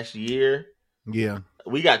last year. Yeah,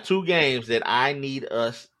 We got 2 games that I need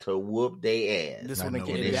us to whoop their ass. This I one they know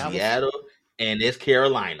get it in And it's is. Dallas. Seattle and it's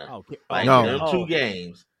Carolina. Oh, Like, No. them 2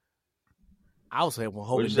 games. I was hoping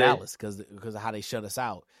What'd you say? Dallas because of how they shut us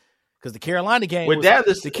out. Because the Carolina game With was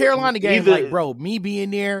Dallas, the Carolina game, either- like, bro, me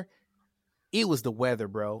being there, it was the weather,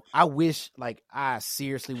 bro. I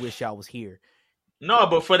seriously wish y'all was here. No,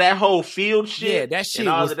 but for that whole field shit, Yeah, that shit and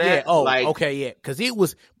all was of that, okay, yeah, because it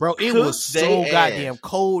was, bro, it cooked was so they goddamn ass.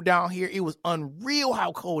 cold down here. It was unreal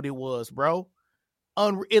how cold it was, bro.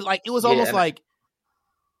 It was Yeah, almost and- like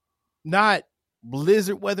not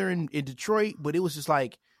blizzard weather in Detroit, but it was just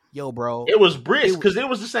like, yo, bro, It was brisk It was- because it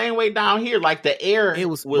was the same way down here. Like, the air it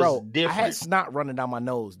was was bro. different. I had snot running down my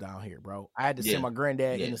nose down here, bro. I had to Yeah. send my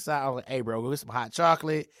granddad Yeah. in the side. I was like, "Hey, bro, go get some hot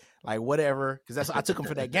chocolate, like whatever," because I took him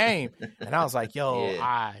for that game, and I was like, "Yo, Yeah.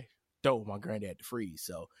 I don't want my granddad to freeze,"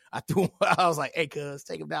 so I was like, "Hey, cuz,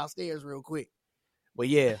 take him downstairs real quick." But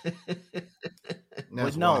yeah, That's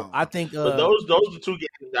but no, wild. I think But those are 2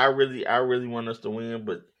 games I really want us to win.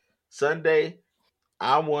 But Sunday,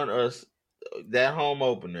 I want us, that home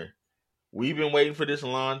opener. We've been waiting for this a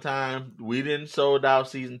long time. We didn't sold out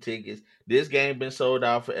season tickets. This game been sold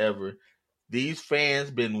out forever. These fans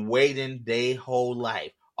been waiting their whole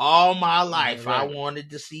life. All my life, Right. I wanted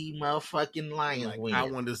to see motherfucking Lions Like, win. I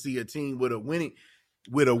wanted to see a team with a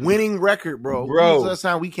winning record, bro. Bro. When was the last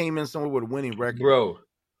time we came in somewhere with a winning record? Bro,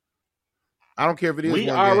 I don't care if it is we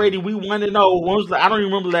one already game. we 1-0. I don't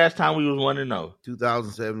even remember the last time we was 1-0.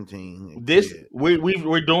 2017. This Yeah.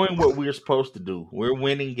 we're doing what we're supposed to do. We're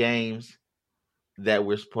winning games that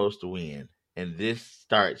we're supposed to win. and this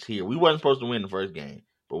starts here. We wasn't supposed to win the first game,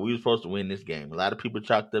 but we were supposed to win this game. A lot of people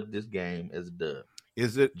chalked up this game as a dub.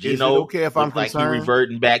 Is it Gino okay if I'm looked like he concerned?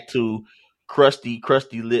 reverting back to crusty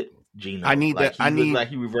lip Gino. I need like that. He looked like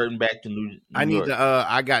he reverting back to New I need York. to.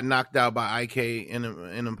 I got knocked out by IK and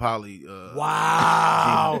Impali.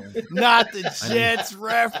 Wow, not the Jets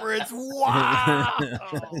reference. Wow.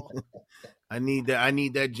 I need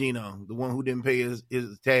that Gino, the one who didn't pay his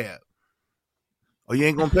tab. Oh, you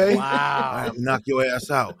ain't gonna pay? Wow. I'll knock your ass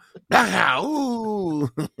out. Ooh.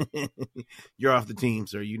 You're off the team,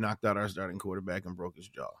 sir. You knocked out our starting quarterback and broke his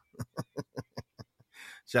jaw.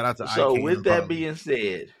 Shout out to So IK with that being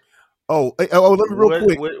said, let me real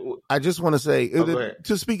quick. I just want to say,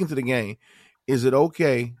 to speaking to the game, is it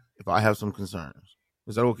okay if I have some concerns?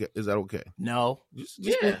 Is that okay? No.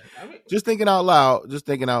 Just thinking out loud. This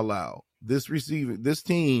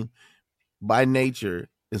team by nature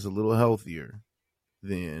is a little healthier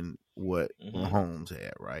than what Mahomes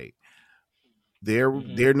had, right? Their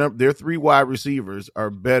 3 wide receivers are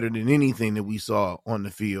better than anything that we saw on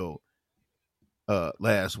the field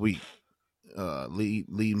last week.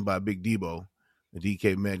 Leading by Big Debo,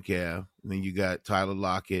 DK Metcalf, and then you got Tyler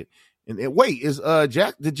Lockett. And wait, is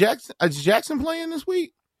Jackson playing this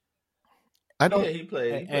week? I don't. Yeah, he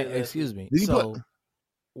played. Excuse me.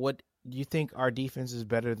 What do you think? Our defense is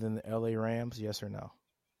better than the LA Rams? Yes or no?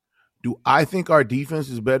 Do I think our defense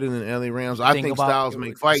is better than the LA Rams? I think styles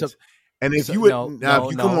make fights. And if you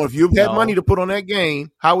had money to put on that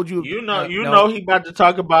game, how would you? You know, he about to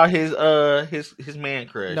talk about his man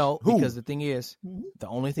crush. No, because the thing is, the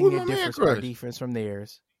only thing that differs our defense from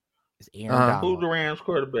theirs is Aaron Donald. Who's the Rams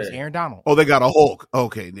quarterback? It's Aaron Donald. Oh, they got a Hulk.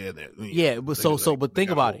 Okay, there. Yeah, but but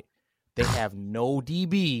think about it. They have no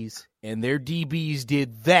DBs, and their DBs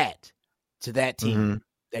did that to that team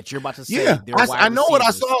that you're about to say. Yeah, I know what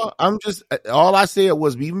I saw. I'm just all I said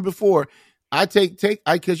was even before. I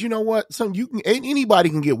because you know what? Anybody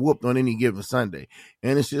can get whooped on any given Sunday.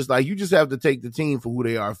 And it's just like, you just have to take the team for who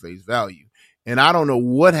they are, face value. And I don't know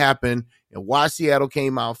what happened and why Seattle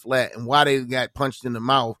came out flat and why they got punched in the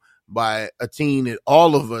mouth by a team that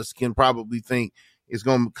all of us can probably think is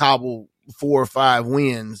going to cobble 4 or 5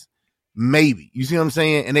 wins. Maybe. You see what I'm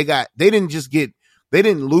saying? And they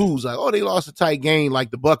didn't lose like, oh, they lost a tight game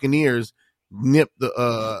like the Buccaneers nipped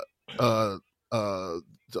the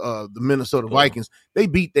Minnesota Vikings. They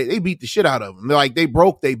beat the shit out of them. They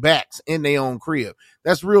broke their backs in their own crib.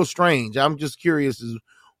 That's real strange. I'm just curious as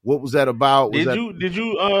what was that about? Did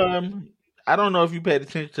you I don't know if you paid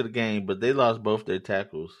attention to the game, but they lost both their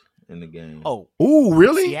tackles in the game. Oh,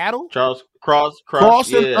 really? Seattle? Charles Cross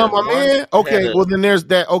and yeah, my man. Okay, well then there's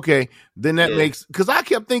that. Okay, then that makes, because I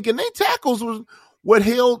kept thinking they tackles was what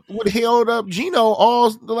held up Gino all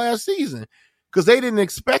the last season. Because they didn't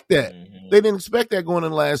expect that. They didn't expect that going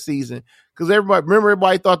in the last season. Because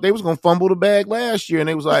everybody thought they was going to fumble the bag last year. And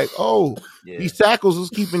they was like, these tackles was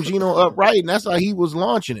keeping Gino upright. And that's how he was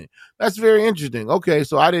launching it. That's very interesting. Okay,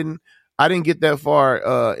 so I didn't get that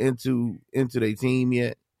far into their team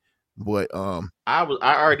yet. But I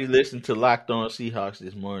already listened to Locked On Seahawks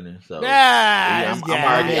this morning. So I'm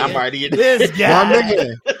already in this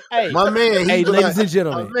guy. My man. Hey, ladies and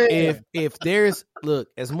gentlemen, if there's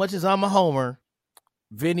as much as I'm a homer,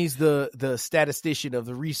 Vinny's the statistician of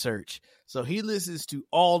the research. So he listens to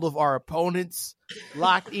all of our opponents'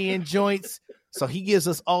 locked in joints. So he gives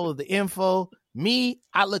us all of the info. Me,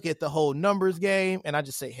 I look at the whole numbers game and I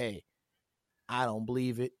just say, hey, I don't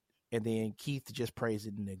believe it. And then Keith just prays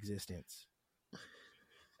it into existence.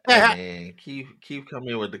 Man, Keith come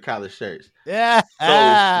in with the college shirts. Yeah.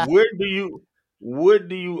 So what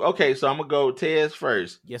do you okay, so I'm gonna go Tez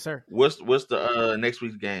first. Yes, sir. What's the next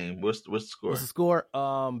week's game? What's the score? What's the score?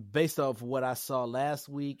 Based off what I saw last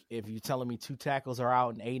week, if you're telling me 2 tackles are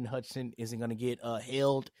out and Aiden Hutchinson isn't gonna get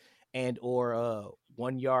held and or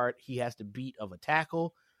 1 yard he has to beat of a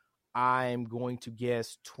tackle, I'm going to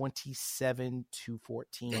guess 27-14.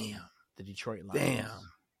 Damn. The Detroit Lions.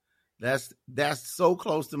 Damn. That's so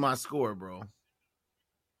close to my score, bro.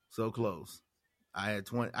 So close. I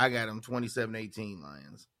got them 27-18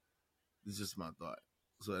 Lions. It's just my thought.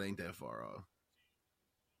 So it ain't that far off.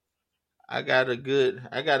 I got a good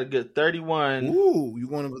 31. Ooh, you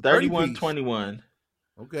going to 31-21.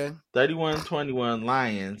 Okay. 31-21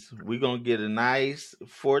 Lions. We're gonna get a nice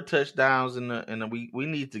 4 touchdowns and we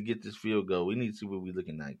need to get this field goal. We need to see what we're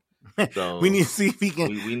looking like. So we need to see if he can.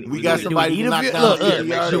 We got need, somebody do who knocked down.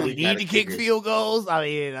 Do we need to kick field goals? I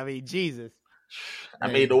mean, Jesus.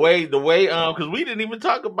 I mean, the way, because we didn't even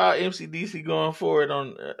talk about MCDC going forward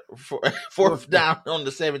on fourth down on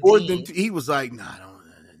the 17. He was like, nah,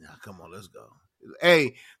 come on, let's go.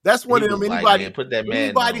 Hey, that's one He of them. was like, Anybody, man, put that man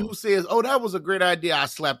anybody on. who says, "Oh, that was a great idea," I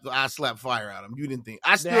slapped fire at him. You didn't think?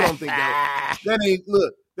 I still don't think that ain't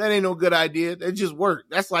look. That ain't no good idea. That just worked.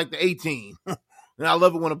 That's like the 18. And I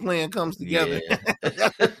love it when a plan comes together. Yeah.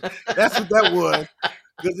 That's what that was.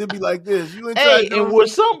 Because it'd be like this. You Hey, and would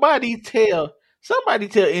somebody tell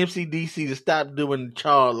MCDC to stop doing the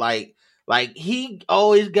chaw like he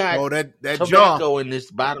always got that tobacco jaw in his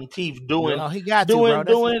bottom teeth doing he got doing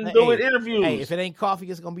hey, interviews. Hey, if it ain't coffee,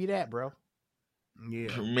 it's gonna be that, bro.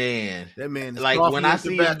 Yeah, Man, that man. Is like when I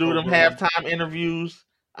see him do them bro. halftime interviews,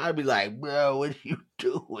 I'd be like, bro, what are you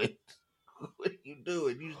doing? What are you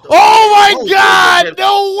doing? Oh my God!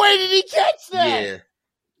 No way did he catch that?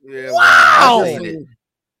 Yeah. Wow.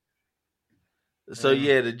 So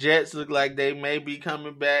the Jets look like they may be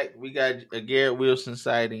coming back. We got a Garrett Wilson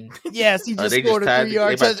sighting. Yes, he just scored a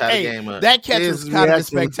 3-yard touchdown. Hey, that catch was kind of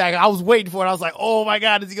spectacular. I was waiting for it. I was like, "Oh my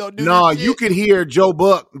God, is he gonna do?" No, you could hear Joe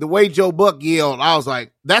Buck. The way Joe Buck yelled, I was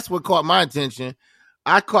like, "That's what caught my attention."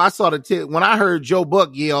 I saw the tip when I heard Joe Buck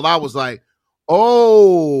yell. I was like,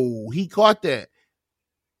 "Oh, he caught that."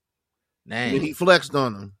 Dang. And he flexed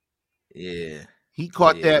on him. Yeah. He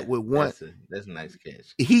caught that with one. That's a nice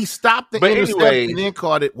catch. He stopped the interception and then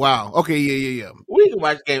caught it. Wow. Okay, yeah. We can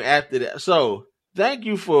watch the game after that. So, thank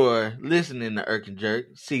you for listening to Irk and Jerk,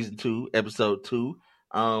 Season 2, Episode 2.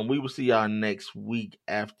 We will see y'all next week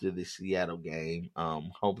after the Seattle game.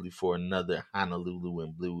 Hopefully for another Honolulu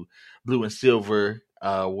and blue and silver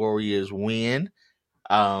Warriors win.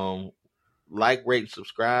 Like, rate,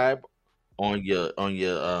 subscribe on your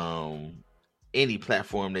any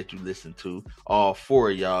platform that you listen to, all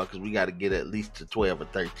 4 of y'all, because we got to get at least to 12 or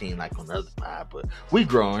 13 like on the other 5, but we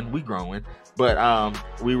growing, but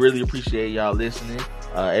we really appreciate y'all listening.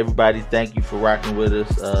 Everybody, thank you for rocking with us.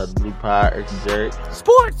 The Blue Pod, Irk and Jerk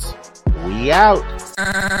Sports, we out.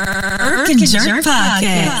 Irk and Jerk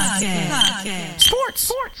Podcast.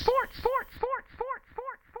 Sports.